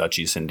for the Dutch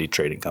East India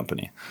Trading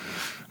Company.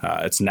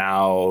 It's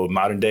now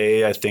modern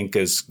day, I think,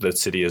 the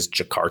city is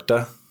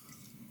Jakarta,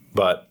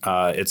 but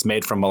it's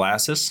made from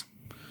molasses,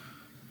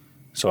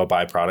 so a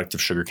byproduct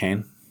of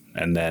sugarcane,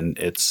 and then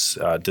it's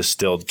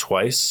distilled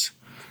twice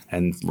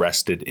and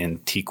rested in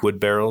teakwood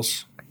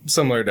barrels.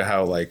 Similar to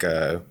how like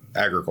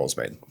agricole's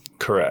made.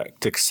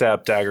 Correct,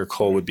 except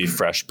agricole would be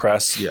fresh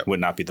press, would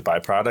not be the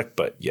byproduct,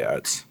 but yeah,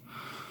 it's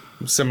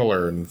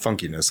similar in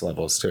funkiness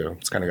levels too.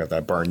 It's kind of got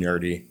that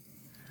barnyardy.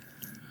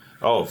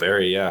 Oh,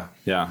 very,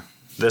 yeah.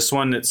 This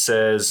one, it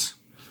says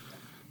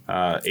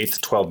 8 to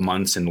 12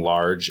 months in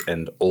large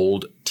and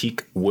old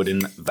teak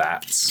wooden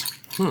vats.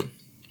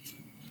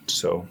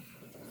 So,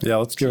 yeah,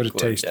 let's give it a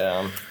taste.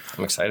 Yeah,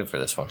 I'm excited for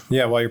this one.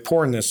 Yeah, while you're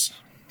pouring this,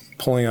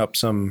 pulling up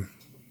some,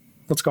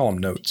 let's call them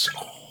notes,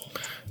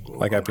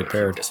 like I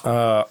prepared.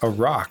 A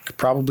rock,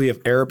 probably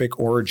of Arabic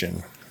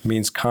origin,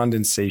 means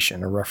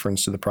condensation, a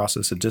reference to the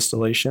process of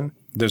distillation.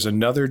 There's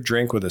another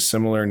drink with a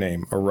similar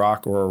name,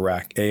 Arak or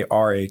Arak,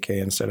 A-R-A-K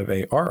instead of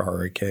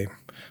A-R-R-A-K,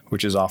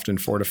 which is often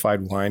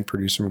fortified wine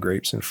produced from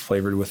grapes and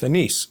flavored with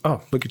anise.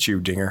 Oh, look at you,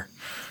 Dinger.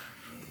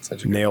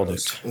 Nailed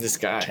it. This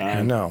guy.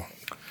 I know.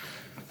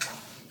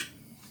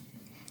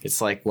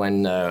 It's like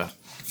when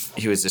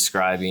he was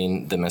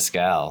describing the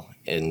mezcal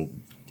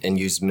and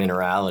used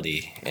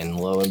minerality, and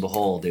lo and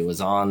behold, it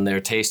was on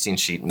their tasting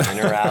sheet,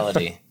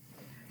 minerality.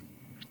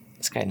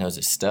 This guy knows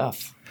his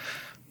stuff.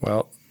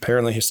 Well,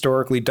 apparently,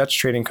 historically, Dutch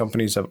trading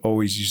companies have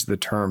always used the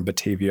term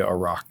Batavia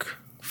Arak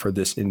for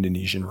this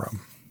Indonesian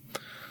rum.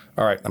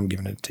 All right, I'm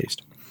giving it a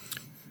taste.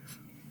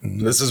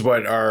 This is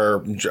what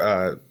our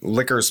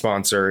liquor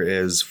sponsor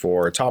is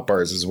for Top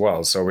Bars as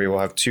well. So we will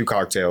have 2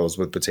 cocktails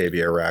with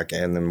Batavia Arak,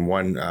 and then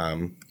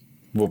one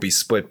will be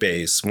split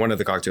base. One of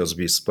the cocktails will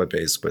be split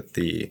base with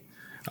the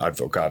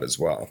Advocat as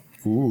well.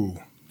 Ooh.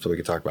 So we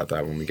can talk about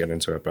that when we get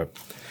into it.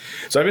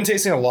 So I've been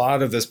tasting a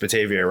lot of this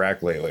Batavia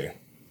Arak lately.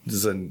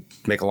 Just to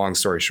make a long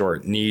story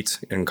short, neat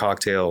in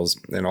cocktails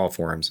in all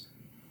forms.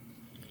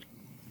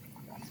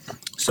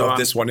 So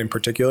this one in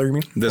particular, you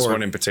mean? This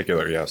one in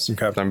particular, yes.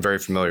 Okay. I'm very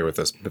familiar with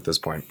this at this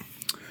point.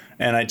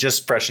 and I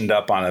just freshened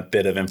up on a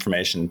bit of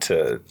information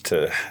to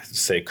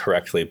say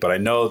correctly, but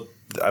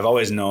I've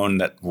always known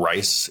that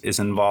rice is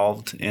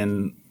involved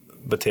in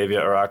Batavia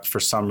Arak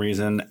for some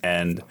reason,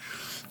 and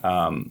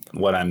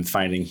what I'm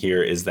finding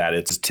here is that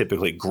it's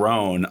typically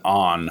grown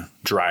on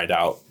dried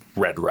out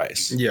red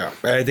rice. Yeah,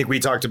 I think we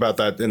talked about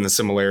that in the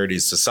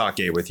similarities to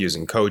sake with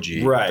using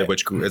koji, right?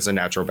 Which is a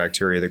natural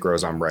bacteria that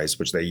grows on rice,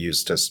 which they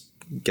use to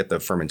get the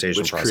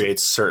fermentation which process.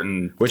 Creates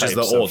certain, which is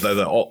the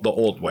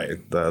old way,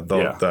 the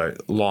yeah.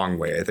 long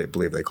way, I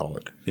believe they call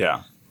it.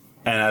 Yeah,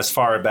 and as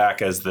far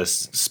back as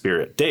this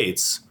spirit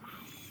dates,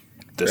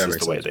 this is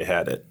the way they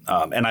had it,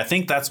 and I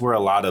think that's where a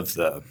lot of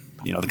the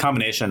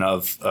combination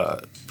of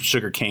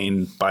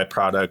sugarcane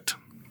byproduct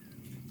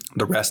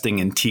the resting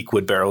in teak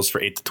wood barrels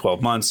for 8 to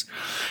 12 months.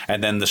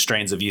 And then the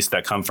strains of yeast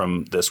that come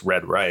from this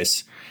red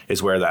rice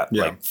is where that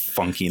like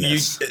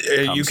funkiness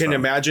You can from.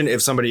 imagine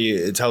if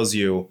somebody tells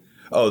you,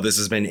 oh, this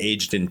has been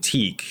aged in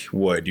teak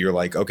wood, you're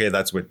like, okay,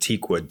 that's what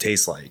teak wood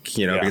tastes like,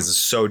 you know, because it's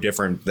so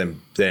different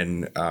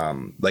than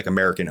like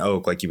American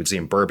oak, like you would see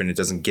in bourbon. It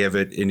doesn't give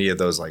it any of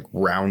those like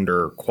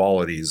rounder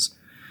qualities.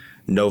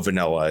 No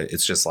vanilla.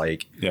 It's just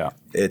like,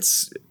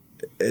 it's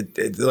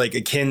like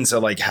akin to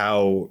like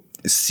how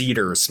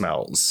cedar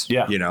smells.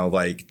 Yeah. You know,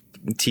 like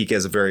teak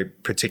has a very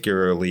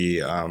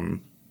particularly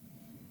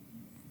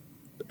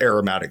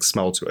aromatic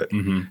smell to it.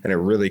 And it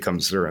really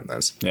comes through in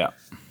this. Yeah.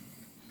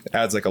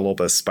 Adds like a little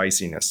bit of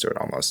spiciness to it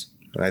almost.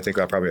 And I think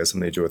that probably has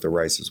something to do with the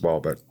rice as well.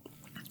 But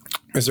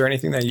Is there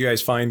anything that you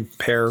guys find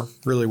pair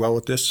really well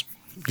with this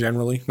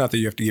generally? Not that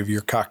you have to give your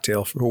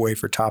cocktail away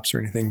for tops or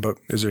anything, but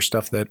is there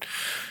stuff that,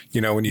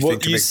 you know, when you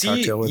think to make a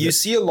cocktail with it?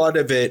 see a lot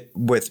of it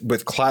with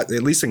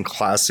at least in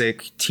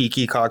classic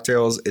tiki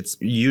cocktails, it's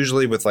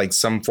usually with like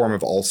some form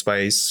of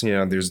allspice. You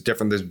know, there's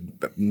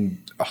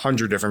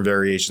 100 different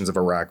variations of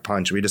Iraq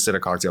punch. We just did a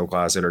cocktail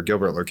class at our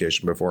Gilbert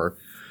location before.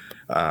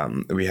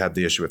 We had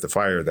the issue with the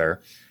fire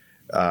there.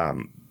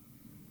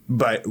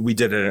 But we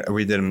did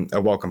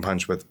a welcome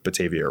punch with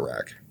Batavia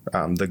Iraq,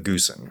 the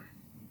Goosen.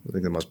 I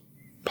think the most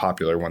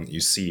popular one that you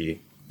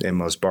see in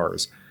most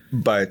bars.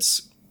 But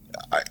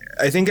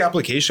I think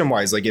application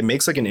wise, like it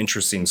makes like an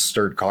interesting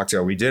stirred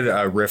cocktail. We did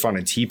a riff on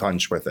a tea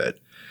punch with it,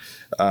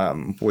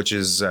 which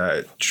is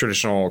a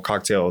traditional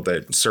cocktail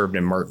that served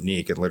in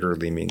Martinique. It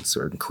literally means,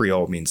 or in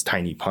Creole means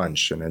tiny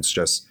punch. And it's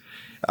just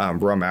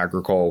rum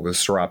agricole with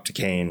Syrah de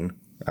cane,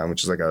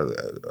 which is like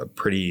a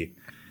pretty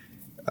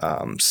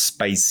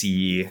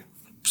spicy.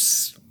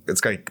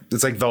 It's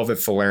like Velvet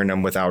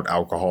Falernum without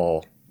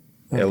alcohol,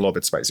 a little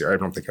bit spicier. I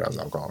don't think it has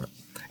alcohol in it.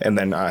 And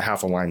then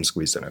half a lime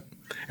squeezed in it.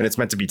 And it's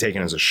meant to be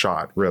taken as a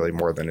shot, really,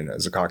 more than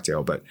as a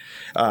cocktail. But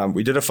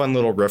we did a fun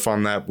little riff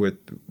on that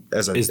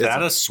Is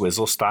that a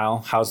swizzle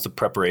style? How's the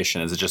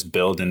preparation? Is it just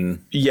build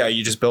in? Yeah,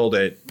 you just build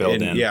in.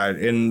 Yeah,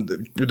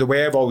 and the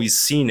way I've always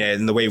seen it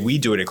and the way we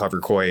do it at Clever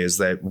Koi is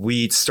that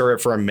we stir it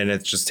for a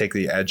minute, just take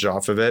the edge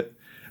off of it.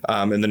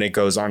 And then it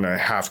goes on a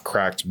half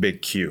cracked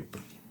big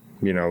cube,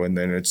 you know, and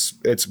then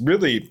it's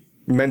really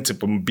meant to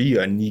be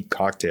a neat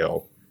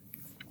cocktail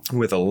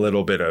with a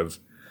little bit of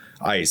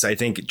ice. I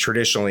think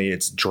traditionally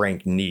it's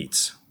drank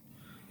neat,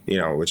 you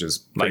know, which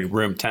is Like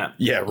room temp.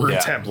 Yeah, room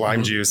temp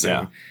lime juice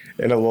and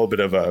a little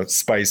bit of a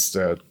spiced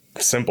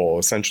simple,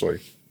 essentially.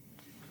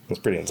 It's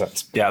pretty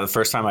intense. Yeah, the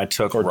first time I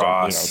took Or,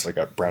 Ross, you know, it's like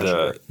a brown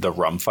sugar. the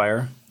rum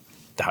fire,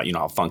 you know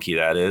how funky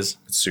that is?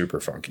 It's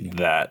super funky.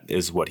 That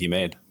is what he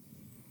made.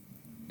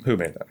 Who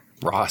made that?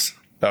 Ross.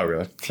 Oh,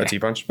 really? A tea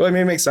punch? Well, I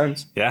mean, it makes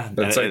sense. Yeah.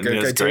 That's and like, it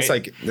was it tastes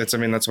great. like, that's, I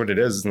mean, that's what it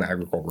is in the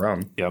agricole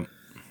rum. Yep.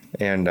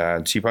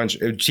 And tea punch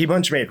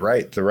made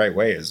the right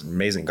way is an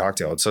amazing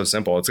cocktail. It's so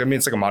simple. It's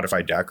like a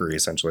modified daiquiri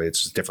essentially. It's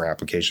just a different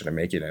application of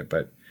making it.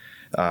 But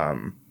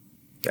Well,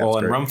 it's and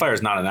great. rum fire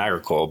is not an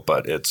agricole,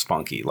 but it's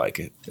funky. Like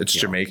It's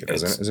you know, Jamaican,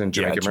 isn't it? Isn't it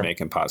Yeah, Jamaican rum?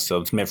 Jamaican pot. So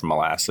it's made from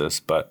molasses,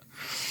 but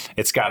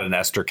it's got an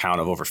ester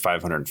count of over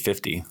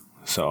 550.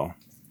 So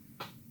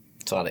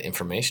It's a lot of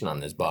information on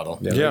this bottle.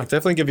 Yeah, Yeah. they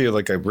definitely give you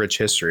like a rich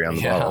history on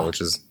the Yeah. bottle,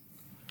 which is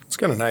It's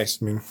kind of nice.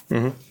 I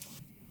mean,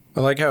 I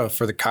like how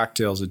for the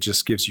cocktails, it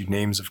just gives you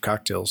names of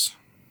cocktails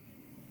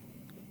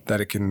that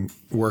it can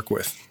work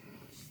with.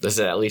 Does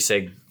it at least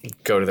say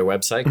go to their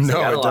website? 'Cause they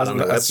got a lot on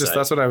their website.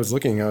 That's what I was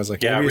looking. I was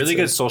like, yeah, maybe really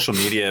it's good social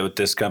media with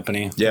this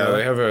company. they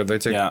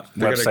take they got a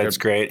Website's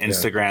good- great. yeah,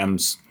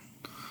 Instagram's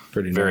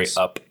pretty very nice.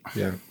 up.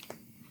 Yeah,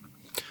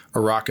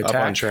 Iraq up on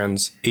Attack,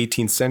 trends.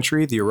 18th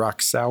century, the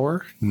Iraq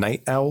Sour,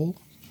 Night Owl,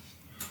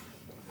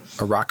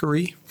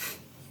 Iraqery.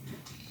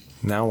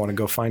 Now I want to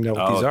go find out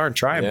what these are and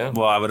try them. Yeah.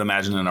 Well, I would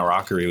imagine an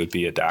Iraqery would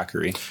be a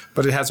daiquiri.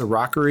 But it has a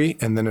rockery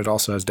and then it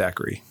also has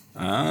daiquiri.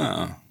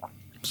 Oh,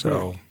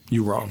 So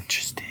you wrong.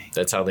 interesting.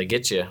 That's how they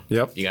get you.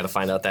 Yep. You got to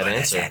find out that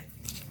answer.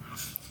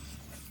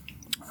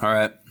 All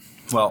right.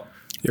 Well,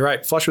 You're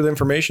right. Flush with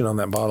information on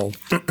that bottle.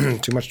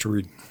 Too much to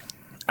read.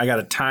 I got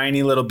a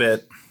tiny little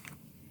bit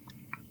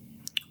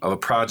of a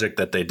project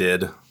that they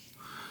did.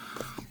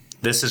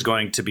 This is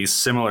going to be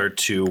similar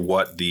to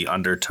what the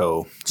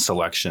Undertow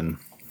selection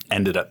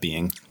ended up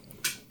being.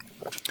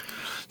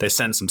 They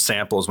sent some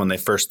samples when they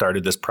first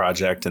started this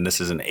project, and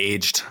this is an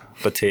aged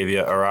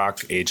Batavia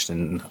Iraq, aged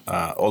in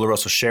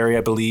Oloroso Sherry,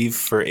 I believe,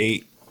 for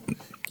 8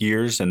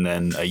 years, and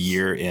then a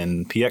year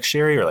in PX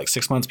Sherry, or like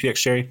 6 months PX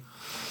Sherry.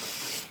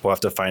 We'll have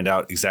to find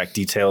out exact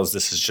details.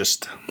 This is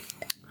just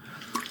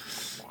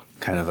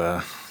kind of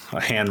a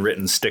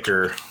handwritten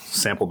sticker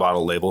sample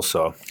bottle label.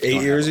 So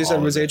 8 years you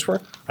said was age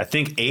for? I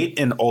think 8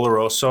 in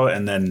Oloroso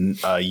and then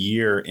a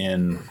year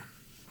in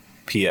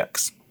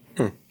PX.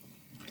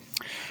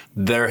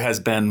 There has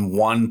been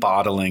one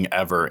bottling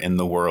ever in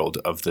the world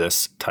of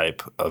this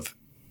type of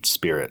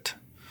spirit.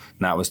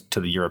 And that was to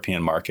the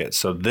European market.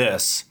 So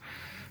this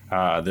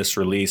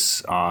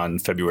release on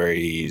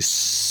February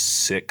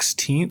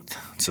 16th,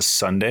 it's a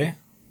Sunday.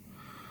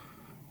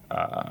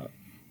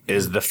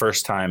 is the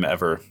first time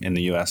ever in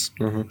the U.S.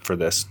 for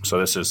this. So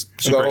this is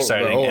super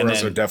exciting. The And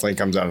Oloroso then, definitely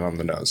comes out on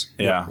the nose.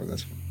 Yeah. With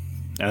this.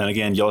 and then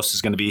again, Joost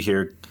is going to be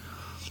here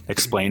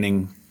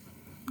explaining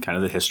kind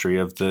of the history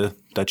of the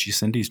Dutch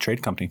East Indies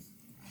Trade Company.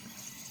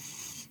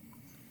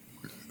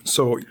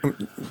 So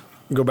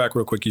go back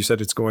real quick. You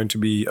said it's going to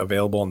be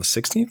available on the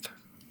 16th?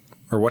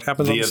 Or what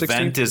happens on The the 16th?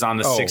 event is on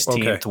the Oh,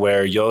 16th, okay.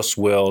 where Joost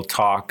will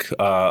talk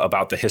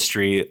about the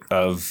history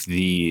of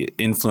the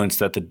influence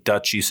that the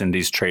Dutch East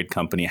Indies Trade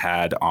Company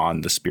had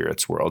on the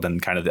spirits world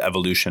and kind of the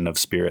evolution of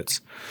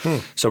spirits.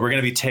 So we're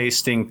going to be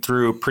tasting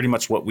through pretty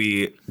much what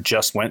we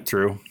just went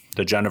through: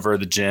 the Genever,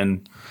 the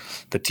gin,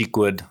 the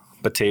teakwood,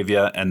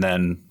 Batavia, and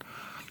then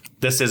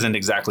this isn't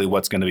exactly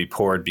what's going to be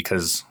poured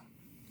because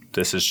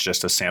this is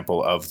just a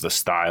sample of the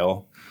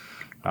style.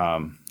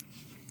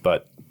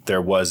 But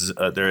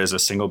there is a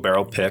single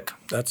barrel pick,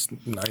 That's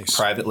nice.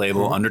 private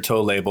label,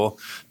 undertow label,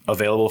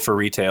 available for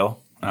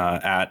retail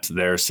at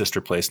their sister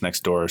place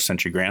next door,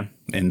 Century Grand,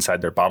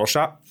 inside their bottle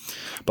shop.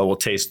 But we'll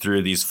taste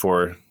through these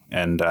four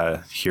and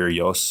hear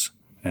Jos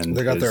and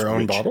They got his their own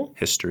rich bottle?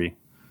 history.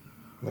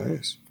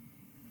 Nice.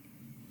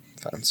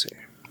 Fancy.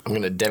 I'm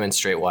going to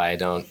demonstrate why I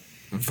don't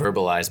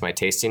verbalize my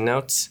tasting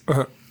notes.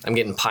 I'm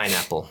getting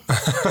pineapple.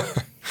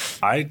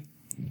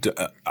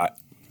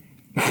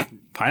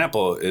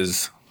 Pineapple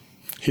is.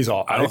 He's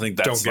all. I don't think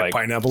that's don't get like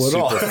pineapple at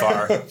super all.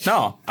 far.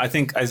 No, I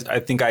think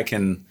I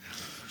can.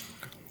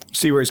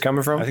 See where he's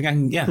coming from? I think I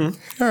can. Yeah,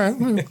 all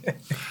right.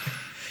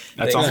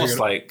 that's almost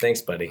like.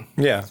 Thanks, buddy.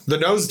 Yeah. The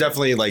nose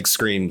definitely like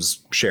screams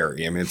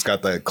sherry. I mean, it's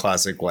got the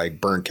classic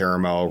like burnt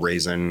caramel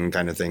raisin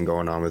kind of thing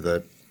going on with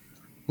it.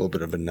 A little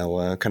bit of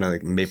vanilla, kind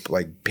of like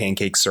like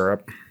pancake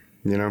syrup.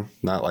 You know,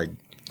 not like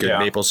good Yeah.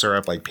 maple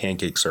syrup, like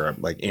pancake syrup,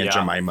 like Aunt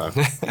Jemima.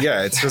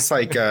 Yeah, it's just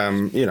like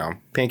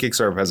pancake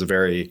syrup has a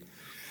very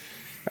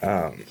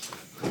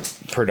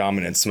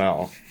predominant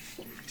smell.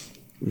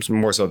 It's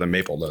more so than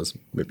maple does.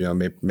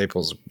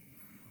 Maple's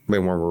way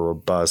more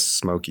robust,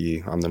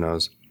 smoky on the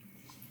nose.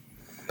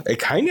 It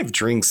kind of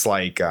drinks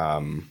like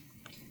a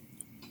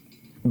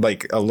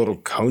little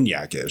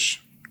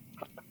cognac-ish.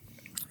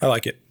 I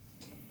like it.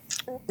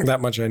 That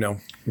much I know.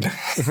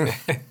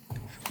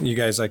 You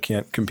guys, I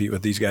can't compete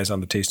with these guys on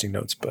the tasting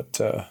notes, but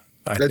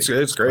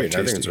It's great.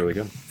 I think it's really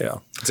good. Yeah.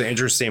 It's an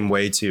interesting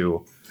way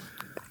to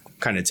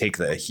kind of take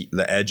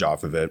the edge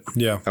off of it.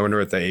 Yeah. I wonder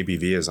what the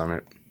ABV is on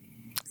it.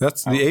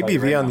 That's the tell you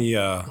ABV right on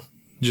now. the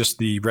just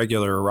the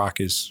regular rock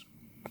is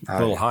a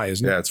little high,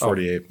 isn't it? Yeah, it's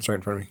 48. It's right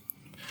in front of me.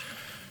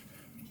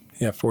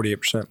 Yeah,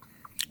 48%.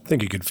 I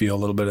think you could feel a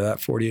little bit of that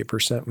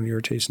 48% when you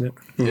were tasting it.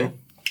 Yeah.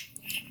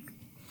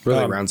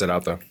 Really rounds it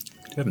out though.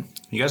 Good.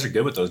 You guys are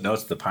good with those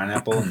notes, the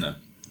pineapple and the.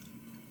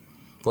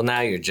 Well,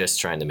 now you're just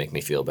trying to make me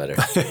feel better.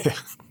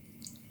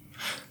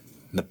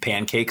 The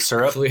pancake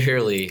syrup.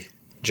 Clearly,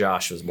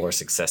 Josh was more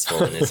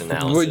successful in his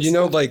analysis. Well, you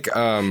know, like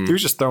He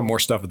was just throwing more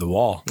stuff at the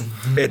wall.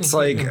 it's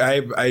like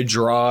I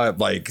draw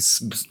like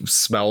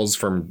smells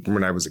from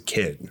when I was a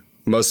kid.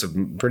 Most of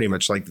them, pretty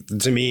much, like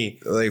to me,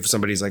 like if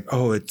somebody's like,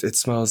 "Oh, it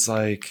smells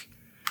like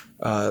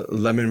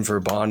lemon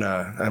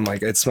verbena," I'm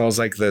like, it smells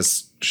like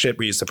this shit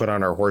we used to put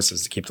on our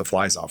horses to keep the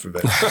flies off of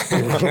it.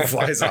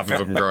 Flies off of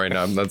them growing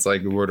up. That's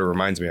like what it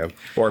reminds me of.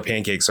 Or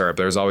pancake syrup.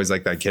 There's always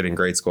like that kid in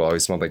grade school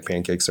always smelled like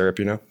pancake syrup.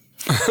 You know.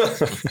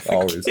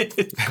 Always.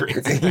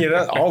 You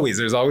know, always.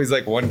 There's always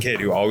like one kid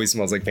who always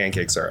smells like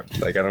pancake syrup.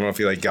 Like I don't know if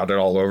he like got it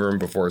all over him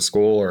before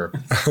school or.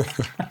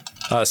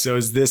 So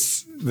is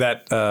this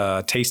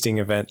that tasting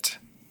event?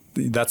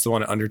 That's the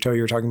one at Undertow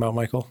you were talking about,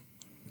 Michael?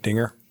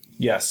 Dinger?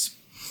 Yes.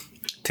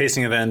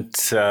 Tasting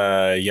event,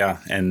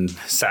 and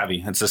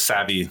Savvy. It's a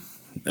Savvy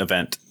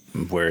event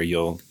where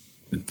it's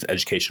an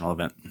educational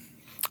event.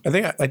 I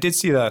think I did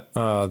see that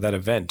that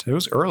event. It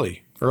was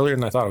earlier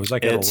than I thought. It was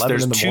like at 11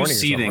 There's in the two morning or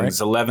something, seatings. right?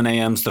 11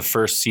 a.m. is the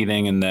first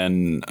seating, and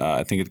then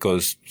I think it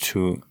goes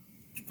to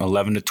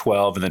 11 to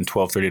 12, and then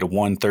 12:30 to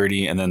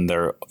 1:30, and then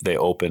they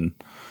open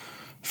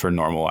for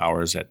normal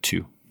hours at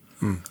 2.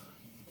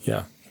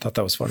 Yeah, thought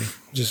that was funny.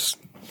 Just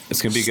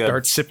It's gonna be good.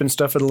 start sipping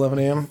stuff at 11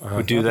 a.m.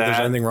 We do not There's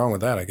that. anything wrong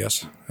with that, I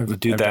guess. We'll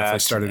do I've definitely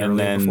that, started and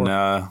earlier then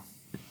before.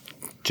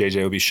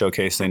 JJ will be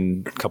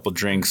showcasing a couple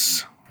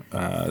drinks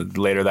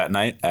later that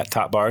night at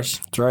Top Bars.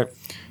 That's right.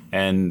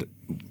 And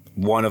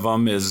one of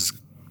them is,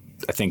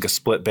 I think, a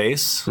split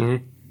base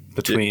Mm-hmm.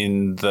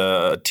 between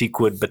the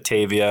Teakwood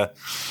Batavia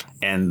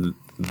and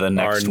the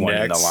next one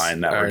in the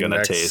line that we're going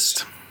to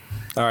taste.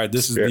 All right,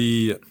 this is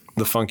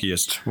the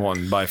funkiest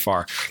one by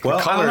far. The Well,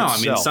 I color don't know. I mean,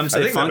 itself- some I say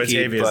think the funky,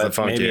 Batavia is the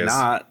but maybe funkiest.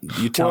 not.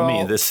 You tell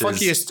me. This is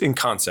funkiest in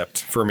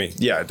concept for me.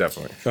 Yeah,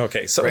 definitely.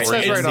 Okay, so Right. it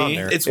says right It's on the-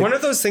 there. It's one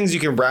of those things you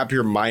can wrap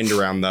your mind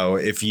around, though.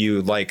 If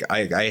you like,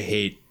 I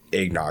hate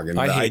eggnog, and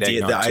I the hate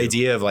idea eggnog,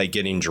 too. of like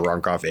getting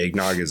drunk off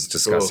eggnog is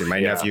disgusting. Oof, My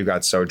yeah. nephew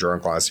got so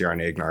drunk last year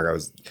on eggnog. I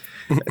was,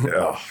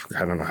 I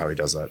don't know how he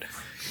does that.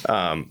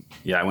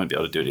 Yeah, I wouldn't be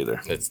able to do it either.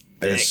 It's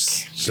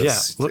It's thick.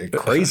 just Yeah, look-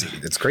 crazy.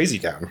 It's crazy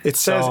town. It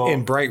says So-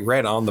 in bright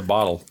red on the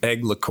bottle,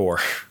 egg liqueur.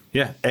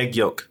 Yeah, egg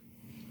yolk.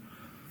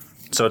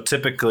 So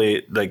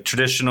typically, like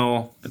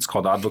traditional, it's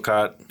called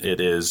advocat. It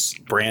is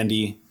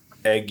brandy,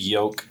 egg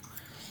yolk,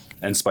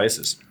 and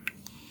spices.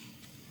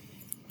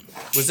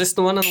 Was this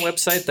the one on the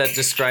website that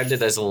described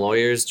it as a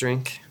lawyer's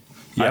drink?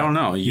 I don't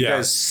know. You Yeah.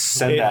 guys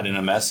sent that in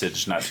a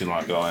message not too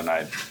long ago, and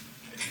I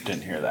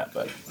didn't hear that.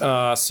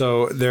 But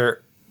So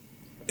there,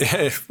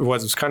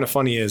 what's kind of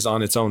funny is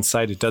on its own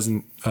site, it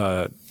doesn't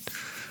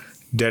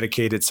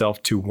dedicate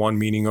itself to one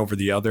meaning over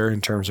the other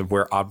in terms of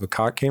where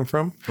advocat came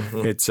from.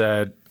 It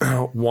said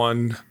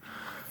one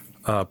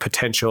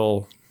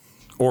potential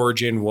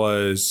origin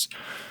was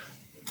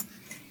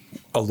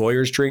a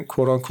lawyer's drink,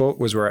 quote unquote,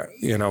 was where,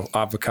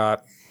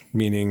 advocat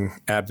meaning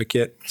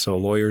advocate. So a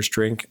lawyer's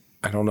drink.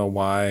 I don't know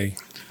why.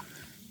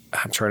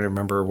 I'm trying to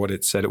remember what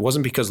it said. It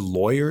wasn't because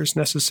lawyers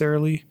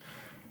necessarily,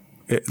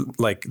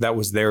 that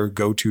was their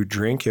go-to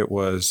drink. It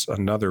was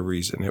another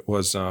reason. It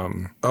was,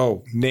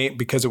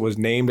 because it was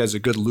named as a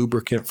good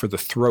lubricant for the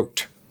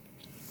throat,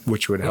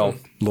 which would help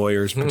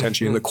lawyers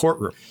potentially in the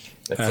courtroom.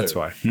 That's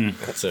why.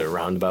 That's a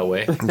roundabout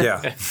way.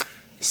 Yeah.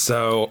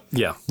 So,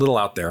 yeah, little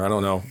out there. I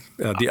don't know.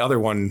 The other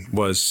one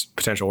was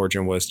potential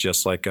origin was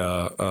just like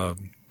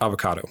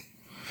avocado.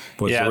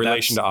 Was Yeah, the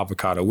relation to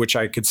avocado, which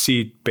I could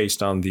see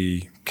based on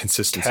the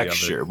consistency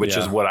texture, of it. which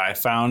is what I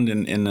found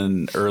in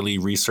an early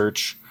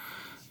research,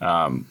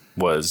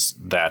 was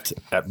that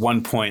at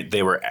one point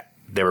they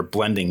were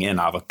blending in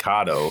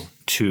avocado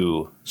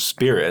to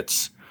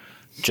spirits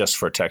just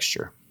for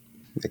texture.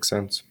 Makes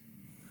sense.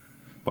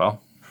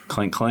 Well,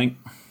 clink clink.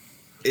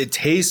 It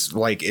tastes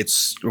like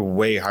it's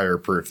way higher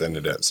proof than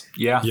it is.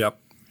 Yeah. Yep.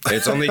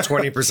 It's only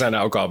 20%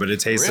 alcohol, but it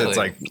tastes Really? it's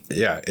like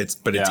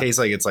it tastes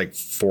like it's like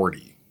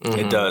 40.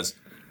 It does.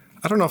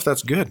 I don't know if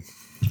that's good.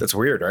 That's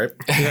weird, right?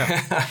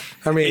 Yeah.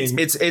 I mean,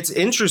 It's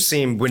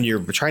interesting when you're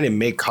trying to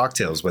make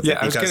cocktails with it. Yeah,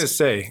 I was gonna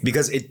say.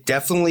 because it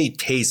definitely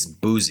tastes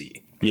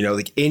boozy.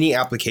 Like any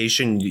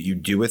application you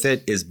do with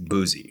it is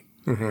boozy.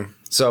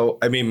 So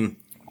I mean,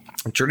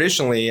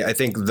 traditionally, I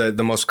think the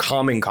most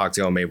common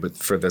cocktail made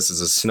for this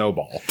is a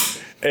Snowball.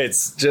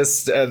 It's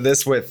just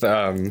this with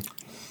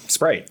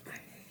Sprite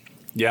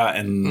Yeah,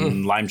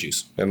 and lime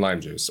juice. and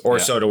lime juice, or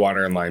Yeah. soda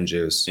water and lime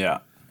juice. Yeah.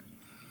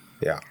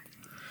 Yeah.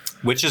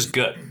 Which is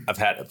good. I've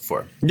had it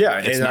before. Yeah,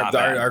 It's and not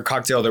bad. our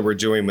cocktail that we're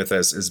doing with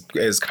this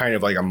is kind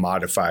of like a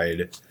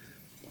modified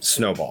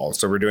Snowball.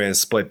 So we're doing a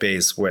split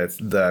base with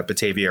the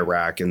Batavia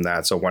rack and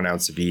that, so 1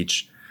 ounce of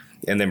each.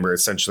 And then we're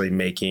essentially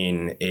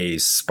making a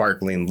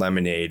sparkling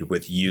lemonade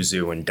with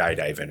yuzu and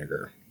dai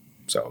vinegar.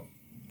 So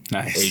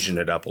Nice. Asian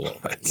it up a little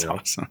bit. That's you know?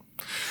 awesome.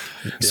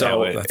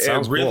 So wait, that it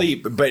sounds really,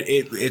 but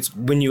it's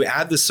when you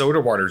add the soda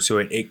water to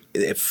it,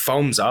 it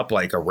foams up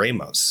like a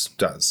Ramos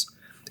does.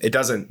 It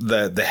doesn't,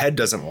 the head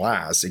doesn't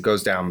last. It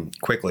goes down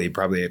quickly,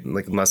 probably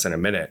like less than a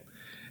minute,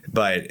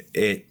 but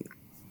it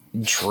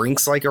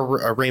drinks like a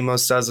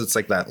Ramos does. It's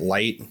like that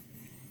light,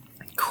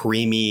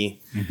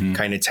 creamy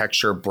kind of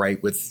texture,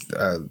 bright with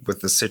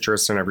the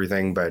citrus and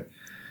everything. But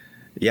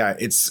yeah,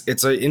 it's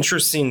an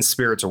interesting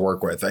spirit to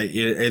work with. I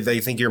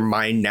think your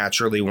mind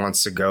naturally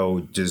wants to go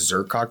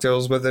dessert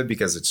cocktails with it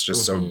because it's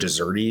just so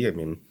desserty. I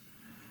mean,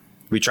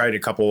 we tried a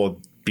couple of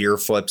beer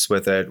flips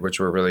with it, which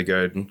were really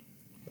good.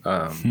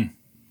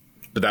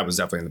 But that was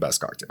definitely the best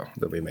cocktail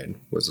that we made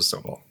was a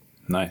Snowball.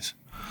 Nice.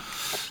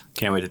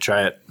 Can't wait to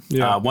try it.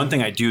 Yeah. One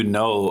thing I do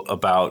know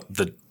about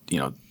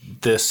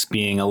this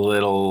being a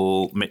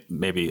little,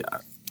 maybe,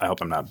 I hope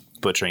I'm not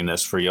butchering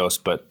this for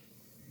Yost, but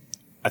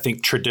I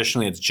think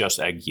traditionally it's just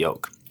egg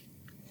yolk.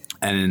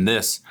 And in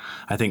this,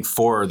 I think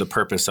for the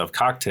purpose of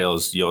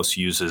cocktails, Yost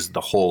uses the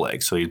whole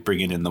egg. So he's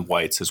bringing in the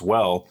whites as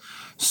well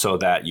so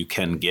that you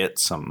can get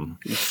some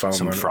Foam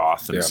on it.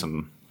 froth and Yeah.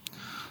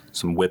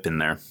 some whip in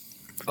there.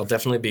 I'll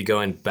definitely be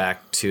going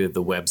back to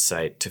the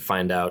website to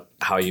find out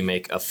how you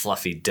make a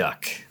fluffy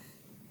duck.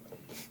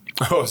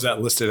 oh, is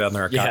that listed on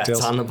our Yeah, cocktails?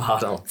 it's on the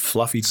bottle.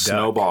 Fluffy duck.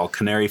 Snowball,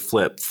 canary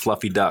flip,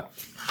 fluffy duck,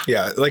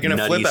 Yeah, like in a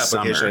Nutty flip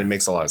application, Summer. it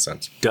makes a lot of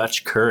sense.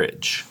 Dutch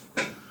courage,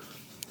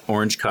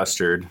 orange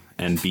custard,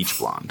 and beach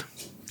blonde.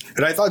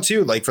 And I thought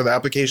too, like for the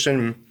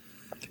application,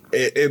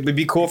 it would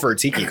be cool for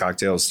tiki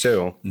cocktails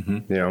too.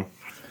 You know,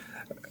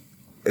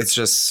 it's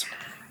just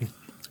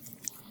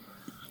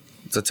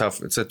it's a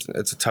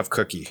tough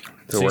cookie to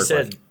So you work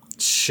said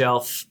with.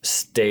 shelf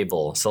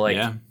stable. So like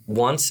Yeah.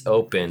 once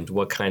opened,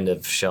 what kind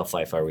of shelf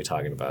life are we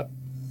talking about?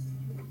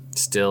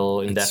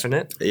 Still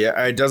indefinite?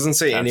 Yeah, it doesn't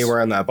say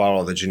anywhere on that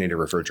bottle that you need to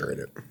refrigerate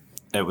it.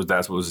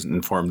 That's what was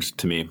informed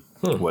to me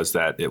was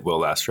that it will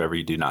last forever.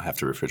 You do not have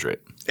to refrigerate.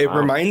 It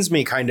reminds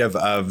me kind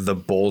of the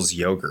Bull's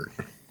yogurt.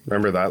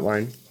 Remember that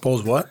line?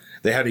 Bulls what?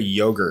 They had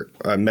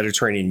a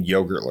Mediterranean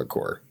yogurt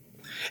liqueur.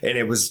 And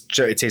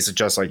it tasted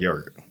just like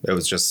yogurt. It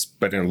was just,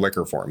 but in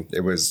liquor form.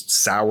 It was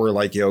sour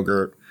like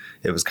yogurt.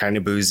 It was kind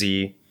of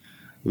boozy.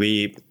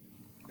 We've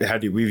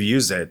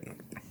used it.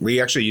 We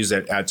actually used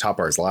it at Top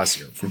Bars last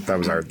year.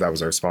 That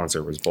was our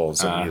sponsor was Bulls.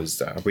 So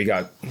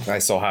I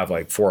still have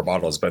like 4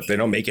 bottles, but they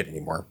don't make it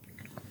anymore.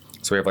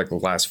 So we have like the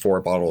last 4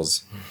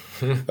 bottles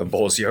of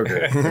Bulls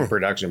yogurt in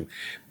production.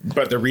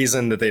 But the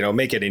reason that they don't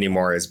make it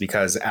anymore is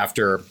because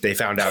they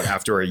found out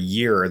after a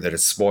year that it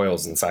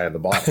spoils inside of the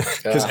bottle.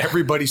 Because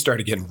everybody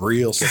started getting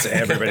real sick.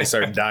 Everybody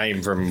started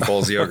dying from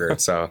Bulls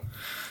yogurt. So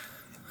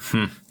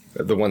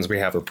The ones we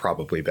have are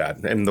probably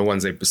bad, and the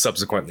ones they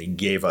subsequently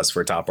gave us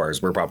for top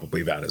bars were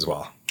probably bad as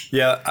well.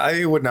 Yeah,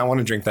 I would not want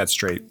to drink that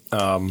straight.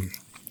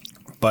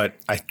 But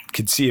I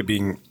could see it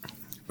being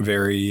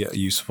very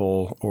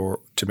useful or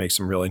to make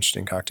some real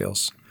interesting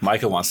cocktails.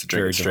 Micah wants to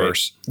drink Very it straight.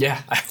 diverse.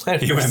 Yeah.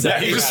 He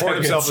just poured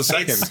himself a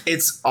second.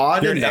 It's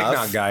odd You're an enough.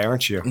 eggnog guy,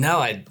 aren't you? No,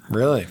 I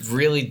Really?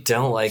 really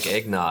don't like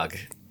eggnog.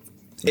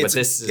 But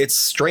It's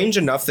strange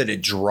enough that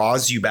it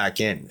draws you back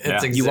in.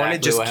 It's You want to exactly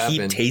just what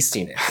keep happened.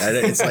 tasting it.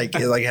 It's like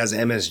it has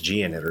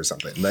MSG in it or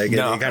something. Like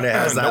No. it kind of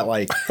has that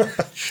like.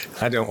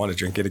 I don't want to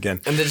drink it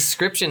again. And the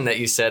description that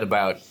you said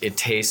about it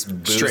tastes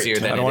boozier Straight.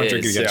 than I don't it want to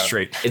drink it is, again Yeah.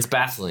 straight. it's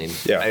baffling.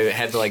 Yeah. I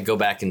had to like go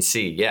back and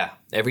see. Yeah.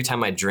 Every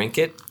time I drink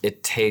it,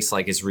 it tastes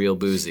like it's real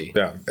boozy.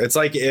 Yeah, it's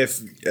like if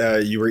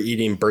you were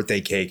eating birthday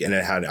cake and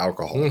it had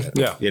alcohol in it.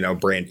 Yeah.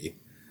 Brandy.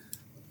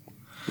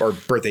 Or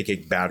birthday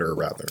cake batter,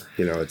 rather.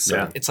 It's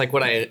Yeah. It's like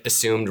what I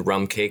assumed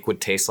rum cake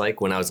would taste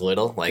like when I was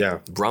little. Like Yeah.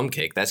 rum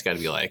cake, that's got to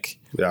be like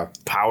yeah.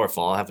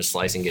 powerful. I'll have a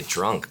slice and get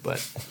drunk,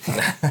 but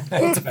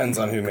It depends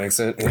on who makes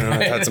it.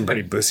 I've had some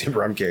pretty boozy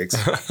rum cakes.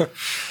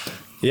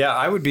 Yeah,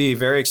 I would be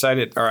very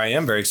excited, or I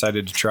am very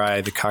excited to try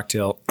the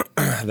cocktail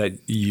that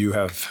you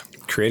have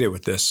created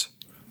with this,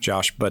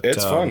 Josh. But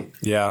It's fun.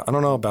 Yeah, I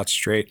don't know about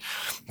straight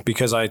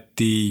because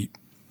the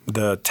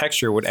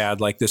texture would add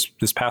like this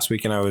past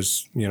weekend. I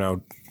was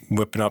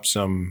whipping up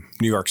some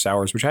New York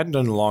sours, which I hadn't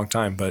done in a long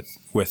time, but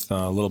with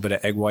a little bit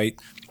of egg white,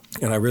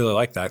 and I really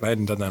like that. I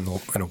hadn't done that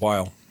in a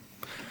while.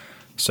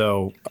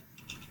 So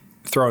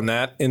throwing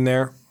that in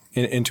there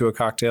into a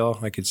cocktail,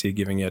 I could see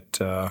giving it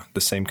the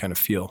same kind of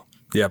feel.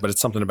 Yeah, but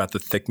it's something about the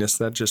thickness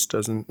that just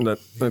doesn't I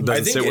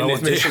think sit well in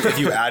with me. addition, if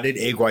you added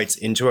egg whites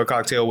into a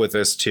cocktail with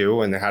this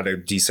too, and had a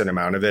decent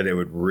amount of it, it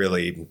would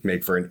really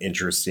make for an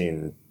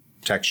interesting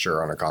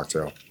texture on a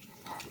cocktail.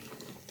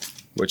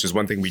 Which is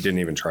one thing we didn't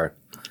even try.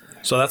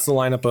 So that's the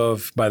lineup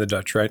of By the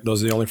Dutch, right?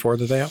 Those are the only four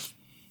that they have?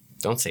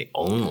 don't say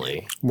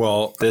only.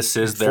 Well, This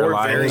is their Four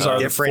line. very are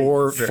the different,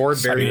 four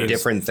very I mean,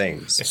 different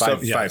things. so-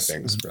 Five yes,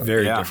 things.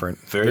 Very Yeah, different.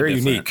 very Very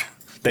different. unique.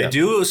 They Yeah.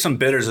 do some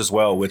bitters as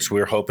well, which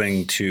we're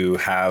hoping to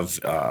have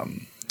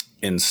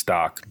in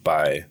stock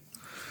by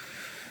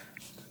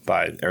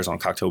Arizona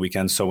Cocktail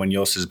Weekend. So when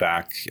Jos is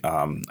back,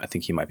 I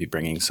think he might be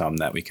bringing some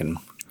that we can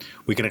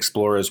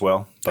explore as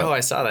well. But Oh, I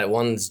saw that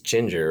one's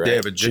ginger, right? They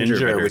have a ginger,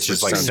 ginger, bitters, which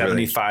is like sounds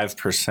really-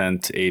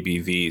 75%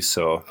 ABV.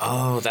 So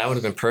Oh, that would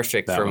have been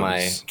perfect for my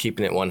one's-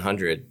 keeping it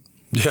 100.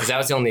 Because that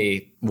was the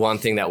only one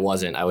thing that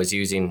wasn't. I was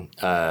using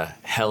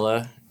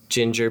Hella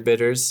ginger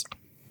bitters,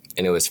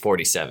 and it was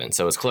 47,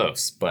 so it was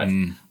close. But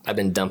I've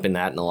been dumping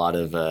that in a lot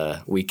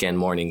of weekend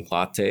morning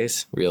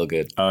lattes. Real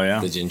good. Oh, yeah?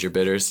 The ginger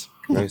bitters.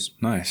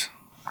 nice.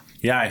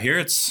 Yeah, I hear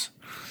it's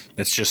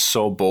just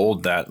so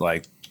bold that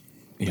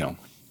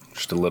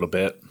just a little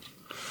bit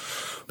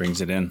brings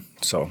it in.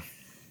 So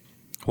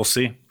we'll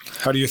see.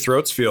 How do your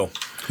throats feel?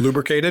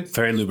 Lubricated?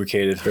 Very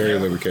lubricated. Very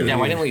lubricated. Yeah,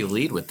 why didn't we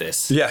lead with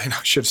this? Yeah, I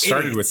should have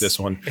started with Idiots. this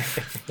one.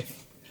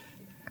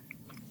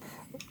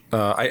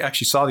 I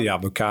actually saw the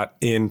Avocat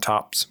in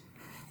Tops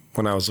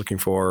when I was looking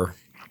for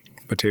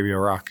Batavia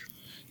Rock.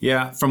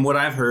 Yeah, from what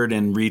I've heard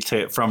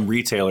from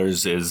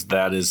retailers is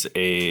I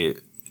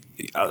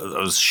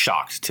was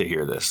shocked to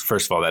hear this.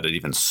 First of all, that it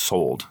even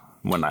sold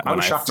when I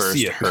was shocked to first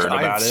see it. heard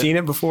about I've it. seen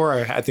it before.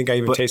 I think I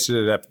even tasted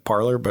it at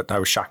Parlor, but I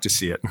was shocked to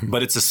see it.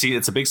 But it's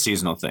a big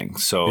seasonal thing.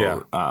 So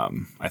Yeah.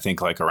 I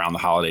think like around the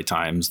holiday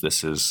times,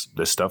 this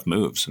stuff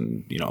moves,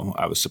 and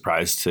I was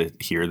surprised to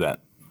hear that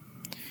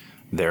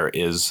there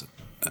is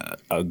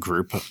a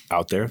group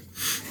out there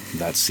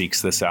that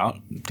seeks this out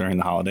during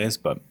the holidays.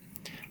 But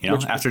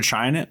after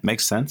trying it,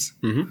 makes sense.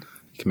 Mm-hmm. You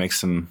can make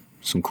some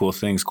cool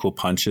things, cool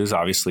punches.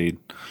 Obviously,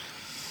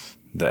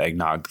 the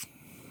eggnog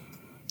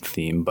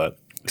theme, but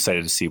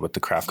excited to see what the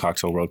craft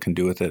cocktail world can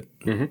do with it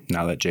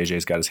now that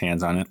JJ's got his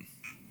hands on it.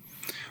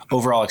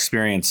 Overall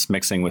experience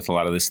mixing with a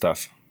lot of this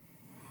stuff.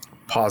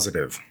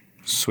 Positive.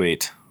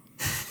 Sweet.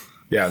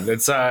 Yeah,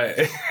 that's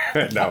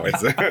no,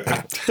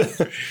 it's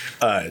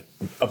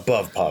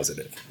above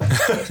positive.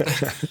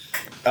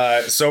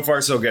 So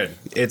far, so good.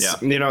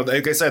 It's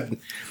like I said,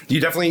 you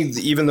definitely,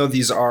 even though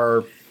these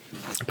are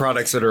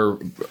products that are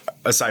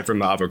aside from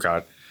the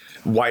avocado,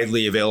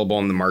 widely available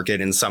in the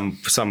market in some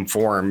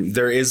form,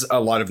 there is a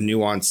lot of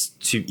nuance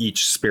to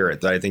each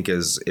spirit that I think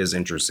is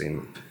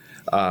interesting.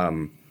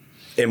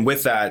 And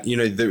with that,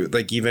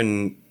 like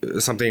even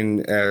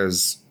something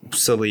as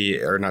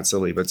silly, or not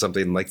silly, but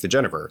something like the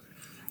Jennifer,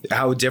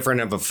 how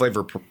different of a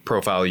flavor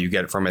profile you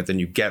get from it than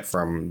you get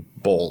from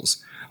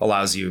bowls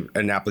allows you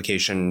an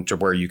application to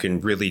where you can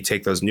really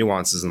take those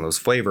nuances and those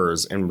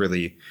flavors and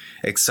really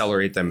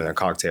accelerate them in a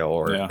cocktail,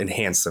 or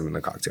enhance them in the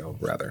cocktail,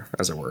 rather,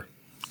 as it were.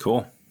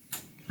 Cool.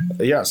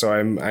 Yeah, so I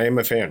am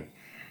a fan.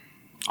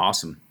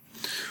 Awesome.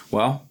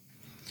 Well,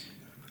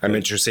 I'm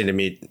interested to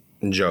meet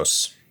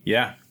Jos,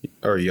 yeah,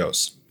 or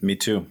Jos. me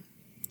too.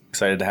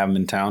 Excited to have him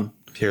in town.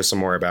 Hear some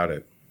more about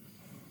it.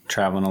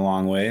 Traveling a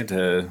long way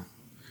to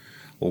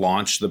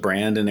launch the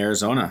brand in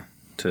Arizona,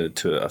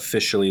 to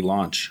officially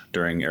launch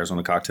during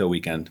Arizona Cocktail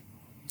Weekend.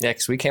 Yeah,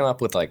 because we came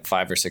up with like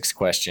 5 or 6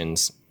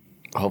 questions.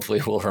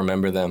 Hopefully we'll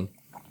remember them,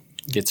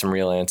 get some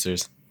real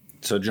answers.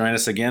 So join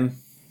us again.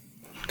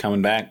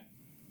 Coming back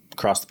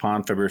across the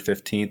pond, February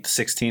 15th,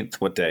 16th.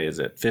 What day is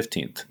it?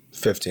 15th.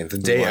 15th, the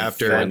day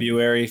after.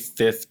 February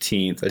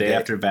 15th, day day-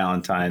 after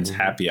Valentine's,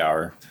 happy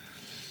hour.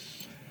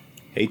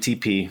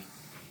 ATP.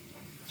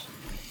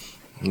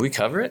 We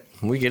cover it?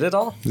 We get it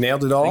all?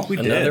 Nailed it all. we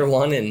did. Another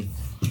one in.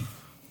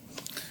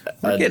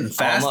 We're getting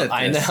fast at this.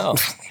 I know.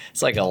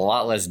 It's like a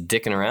lot less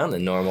dicking around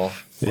than normal.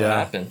 What Yeah.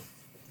 happened?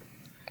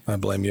 I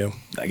blame you.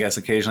 I guess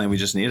occasionally we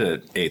just need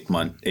an 8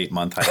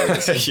 month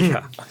hiatus.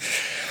 Yeah.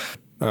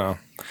 Oh.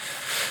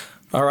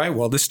 All right.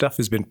 Well, this stuff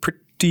has been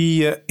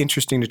pretty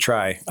interesting to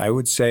try. I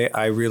would say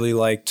I really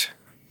liked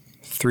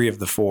 3 of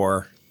the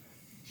 4,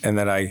 and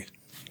that I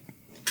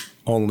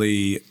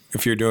only,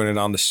 if you're doing it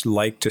on the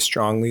like to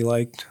strongly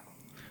liked,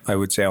 I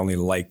would say I only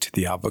liked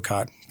the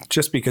avocado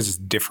just because it's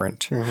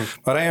different.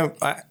 But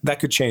that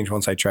could change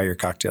once I try your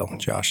cocktail,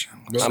 Josh.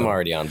 I'm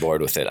already on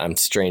board with it. I'm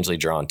strangely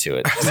drawn to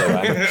it.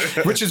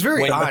 So Which is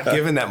very odd,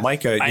 given that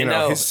Micah, I you know,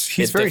 know. he's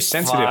It very defies-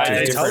 sensitive to I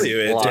different, tell you,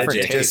 it different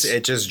logic. tastes.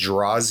 It just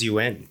draws you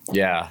in.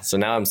 yeah. So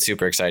now I'm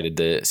super excited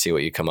to see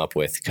what you come up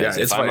with. Yeah, Because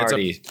if it's I'm fun.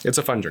 already It's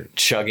a fun drink.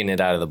 chugging it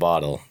out of the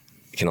bottle,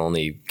 it can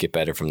only get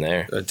better from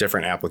there. A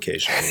different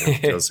application.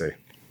 You'll see.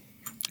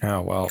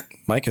 Oh, well,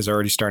 Mike is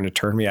already starting to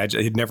turn me.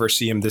 I'd never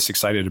see him this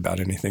excited about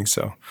anything,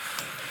 so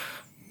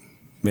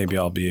maybe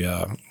I'll be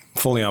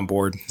fully on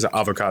board. He's an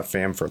avocado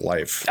fan for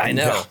life. I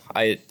know.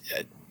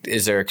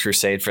 Is there a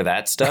crusade for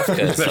that stuff?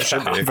 'Cause There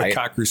should be. The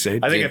cock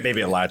crusade. I think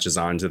maybe it latches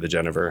on to the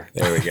Jennifer.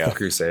 There we go.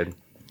 Crusade.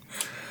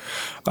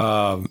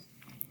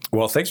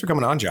 Well, thanks for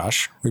coming on,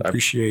 Josh. We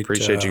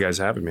appreciate you guys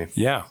having me.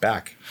 Yeah.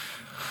 Back.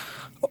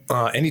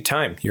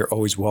 Anytime. You're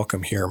always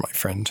welcome here, my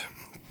friend.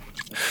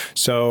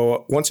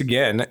 So once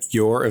again,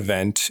 your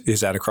event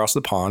is at Across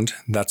the Pond.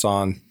 That's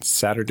on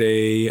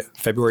Saturday,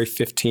 February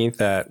 15th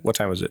at, what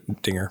time was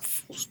it, Dinger?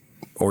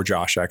 Or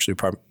Josh, actually,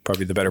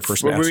 probably the better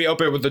person to ask. We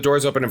open with the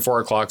doors open at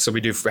 4:00, so we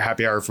do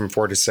happy hour from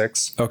 4 to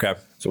 6. Okay.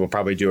 So we'll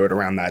probably do it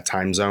around that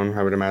time zone,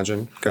 I would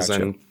imagine, because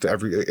Gotcha. then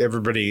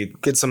everybody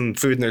gets some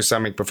food in their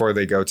stomach before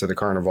they go to the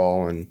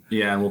carnival. And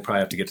Yeah, and we'll probably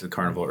have to get to the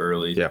carnival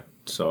early. Yeah.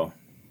 So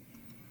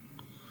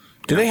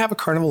Did they have a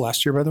carnival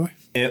last year, by the way?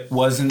 it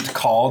wasn't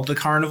called the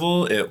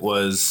carnival. It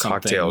was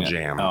Cocktail something-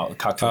 jam. Oh,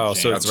 cocktail Oh,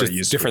 jam. so That's it's what it just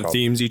used to be different called.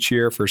 themes each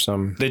year for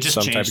some They just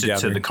some type changed of it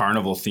to the gathering.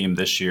 carnival theme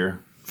this year,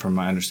 from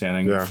my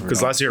understanding. yeah,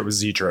 because last year it was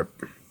Z-Trip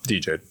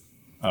DJ'd.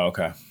 Oh,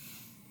 okay.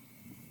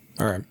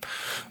 All right.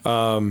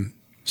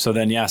 So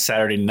then, yeah,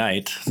 Saturday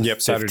night.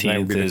 Yep, Saturday night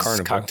will be the 15th is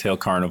carnival. Cocktail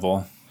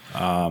Carnival.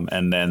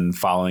 And then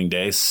following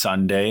day,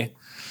 Sunday,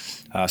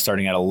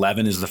 starting at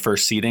 11 is the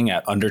first seating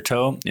at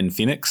Undertow in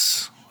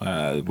Phoenix,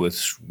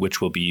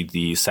 which will be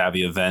the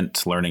Savvy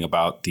event, learning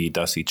about the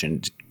Dutch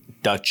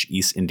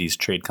East Indies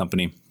Trade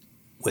Company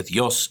with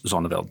Jos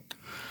Zonneveld,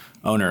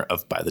 owner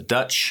of By the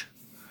Dutch,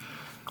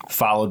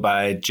 followed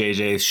by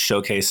JJ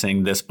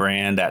showcasing this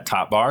brand at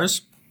Top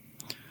Bars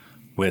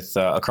with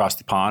Across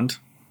the Pond.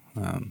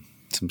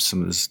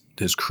 Some of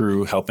his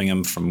crew helping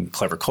him from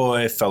Clever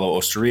Koi, Fellow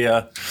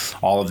Osteria,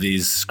 all of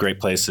these great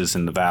places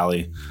in the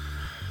valley.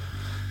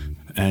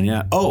 And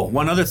yeah. Oh,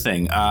 one other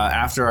thing.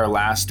 After our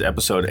last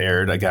episode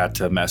aired, I got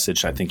a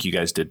message, I think you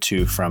guys did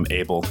too, from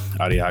Abel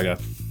Arriaga.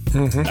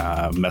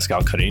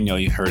 Mezcal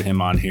Carreño. You heard him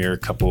on here a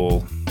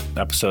couple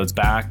episodes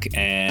back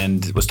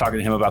and was talking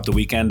to him about the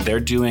weekend.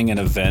 They're doing an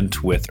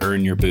event with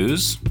Earn Your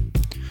Booze,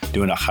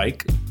 doing a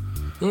hike.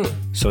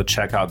 So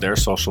check out their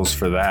socials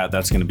for that.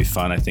 That's going to be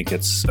fun. I think I'm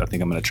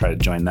going to try to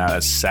join that.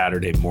 It's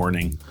Saturday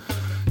morning,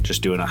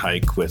 just doing a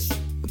hike with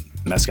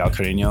Mezcal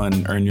Carreño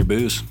and Earn Your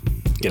Booze.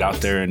 Get out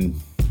there and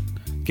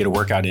get a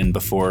workout in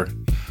before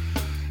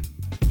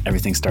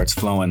everything starts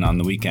flowing on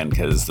the weekend,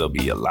 because there'll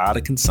be a lot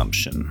of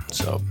consumption.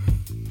 So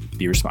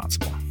be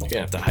responsible. You're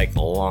gonna have to hike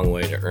a long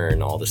way to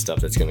earn all the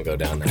stuff that's gonna go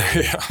down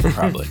there. Yeah.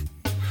 Probably.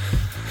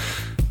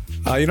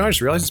 You know, I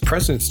just realized it's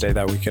President's Day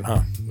that weekend,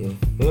 huh?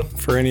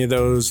 For any of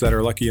those that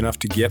are lucky enough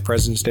to get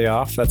President's Day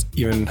off, that's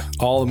even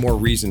all the more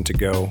reason to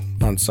go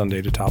on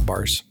Sunday to Top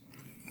Bars.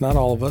 Not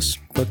all of us,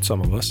 but some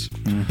of us.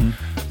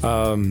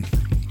 All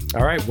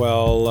right,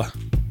 well,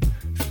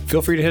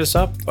 feel free to hit us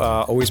up,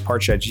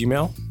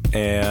 alwaysparched@gmail.com,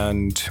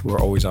 and we're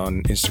always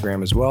on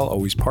Instagram as well,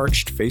 Always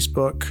Parched,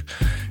 Facebook,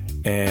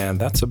 and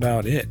that's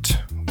about it.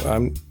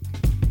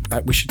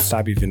 We should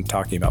stop even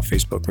talking about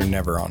Facebook. We're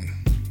never on.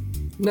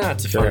 No,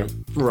 it's a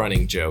fun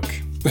running joke.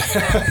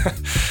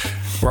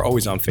 We're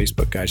always on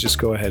Facebook, guys. Just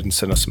go ahead and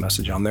send us a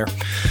message on there.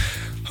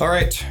 All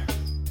right.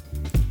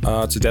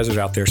 It's a desert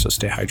out there, so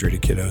stay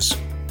hydrated, kiddos.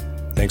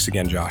 Thanks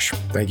again, Josh.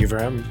 Thank you for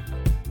having me.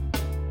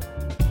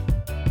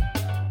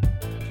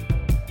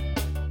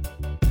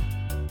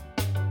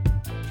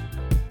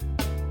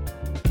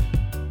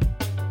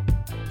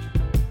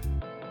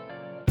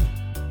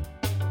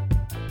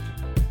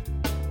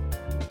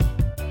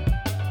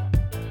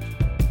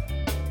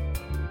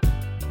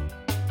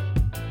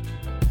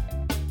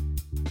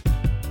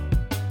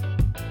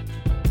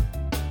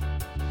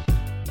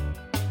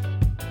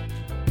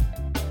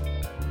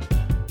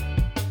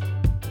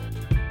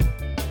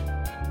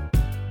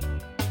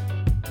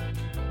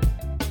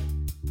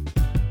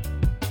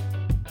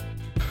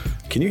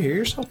 Can you hear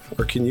yourself,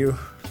 or can you?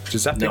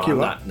 Does that pick No, you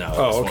I'm up? not. No,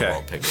 Oh, this one okay.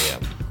 won't pick me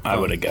up. I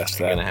would have guessed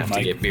that. I'm gonna have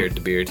to get beard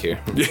to beard here.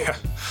 Yeah.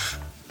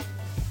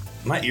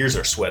 My ears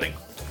are sweating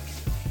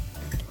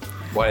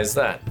Why is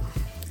that?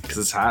 because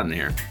it's hot in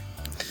here.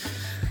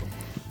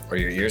 Are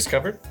your ears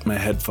covered? My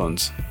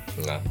headphones.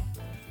 No.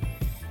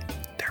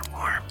 They're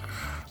warm.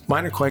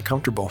 Mine are quite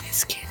comfortable.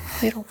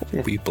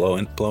 We blow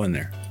in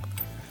there.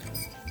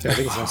 Yeah, I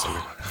think it's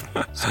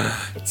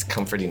nice. It's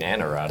comforting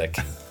and erotic.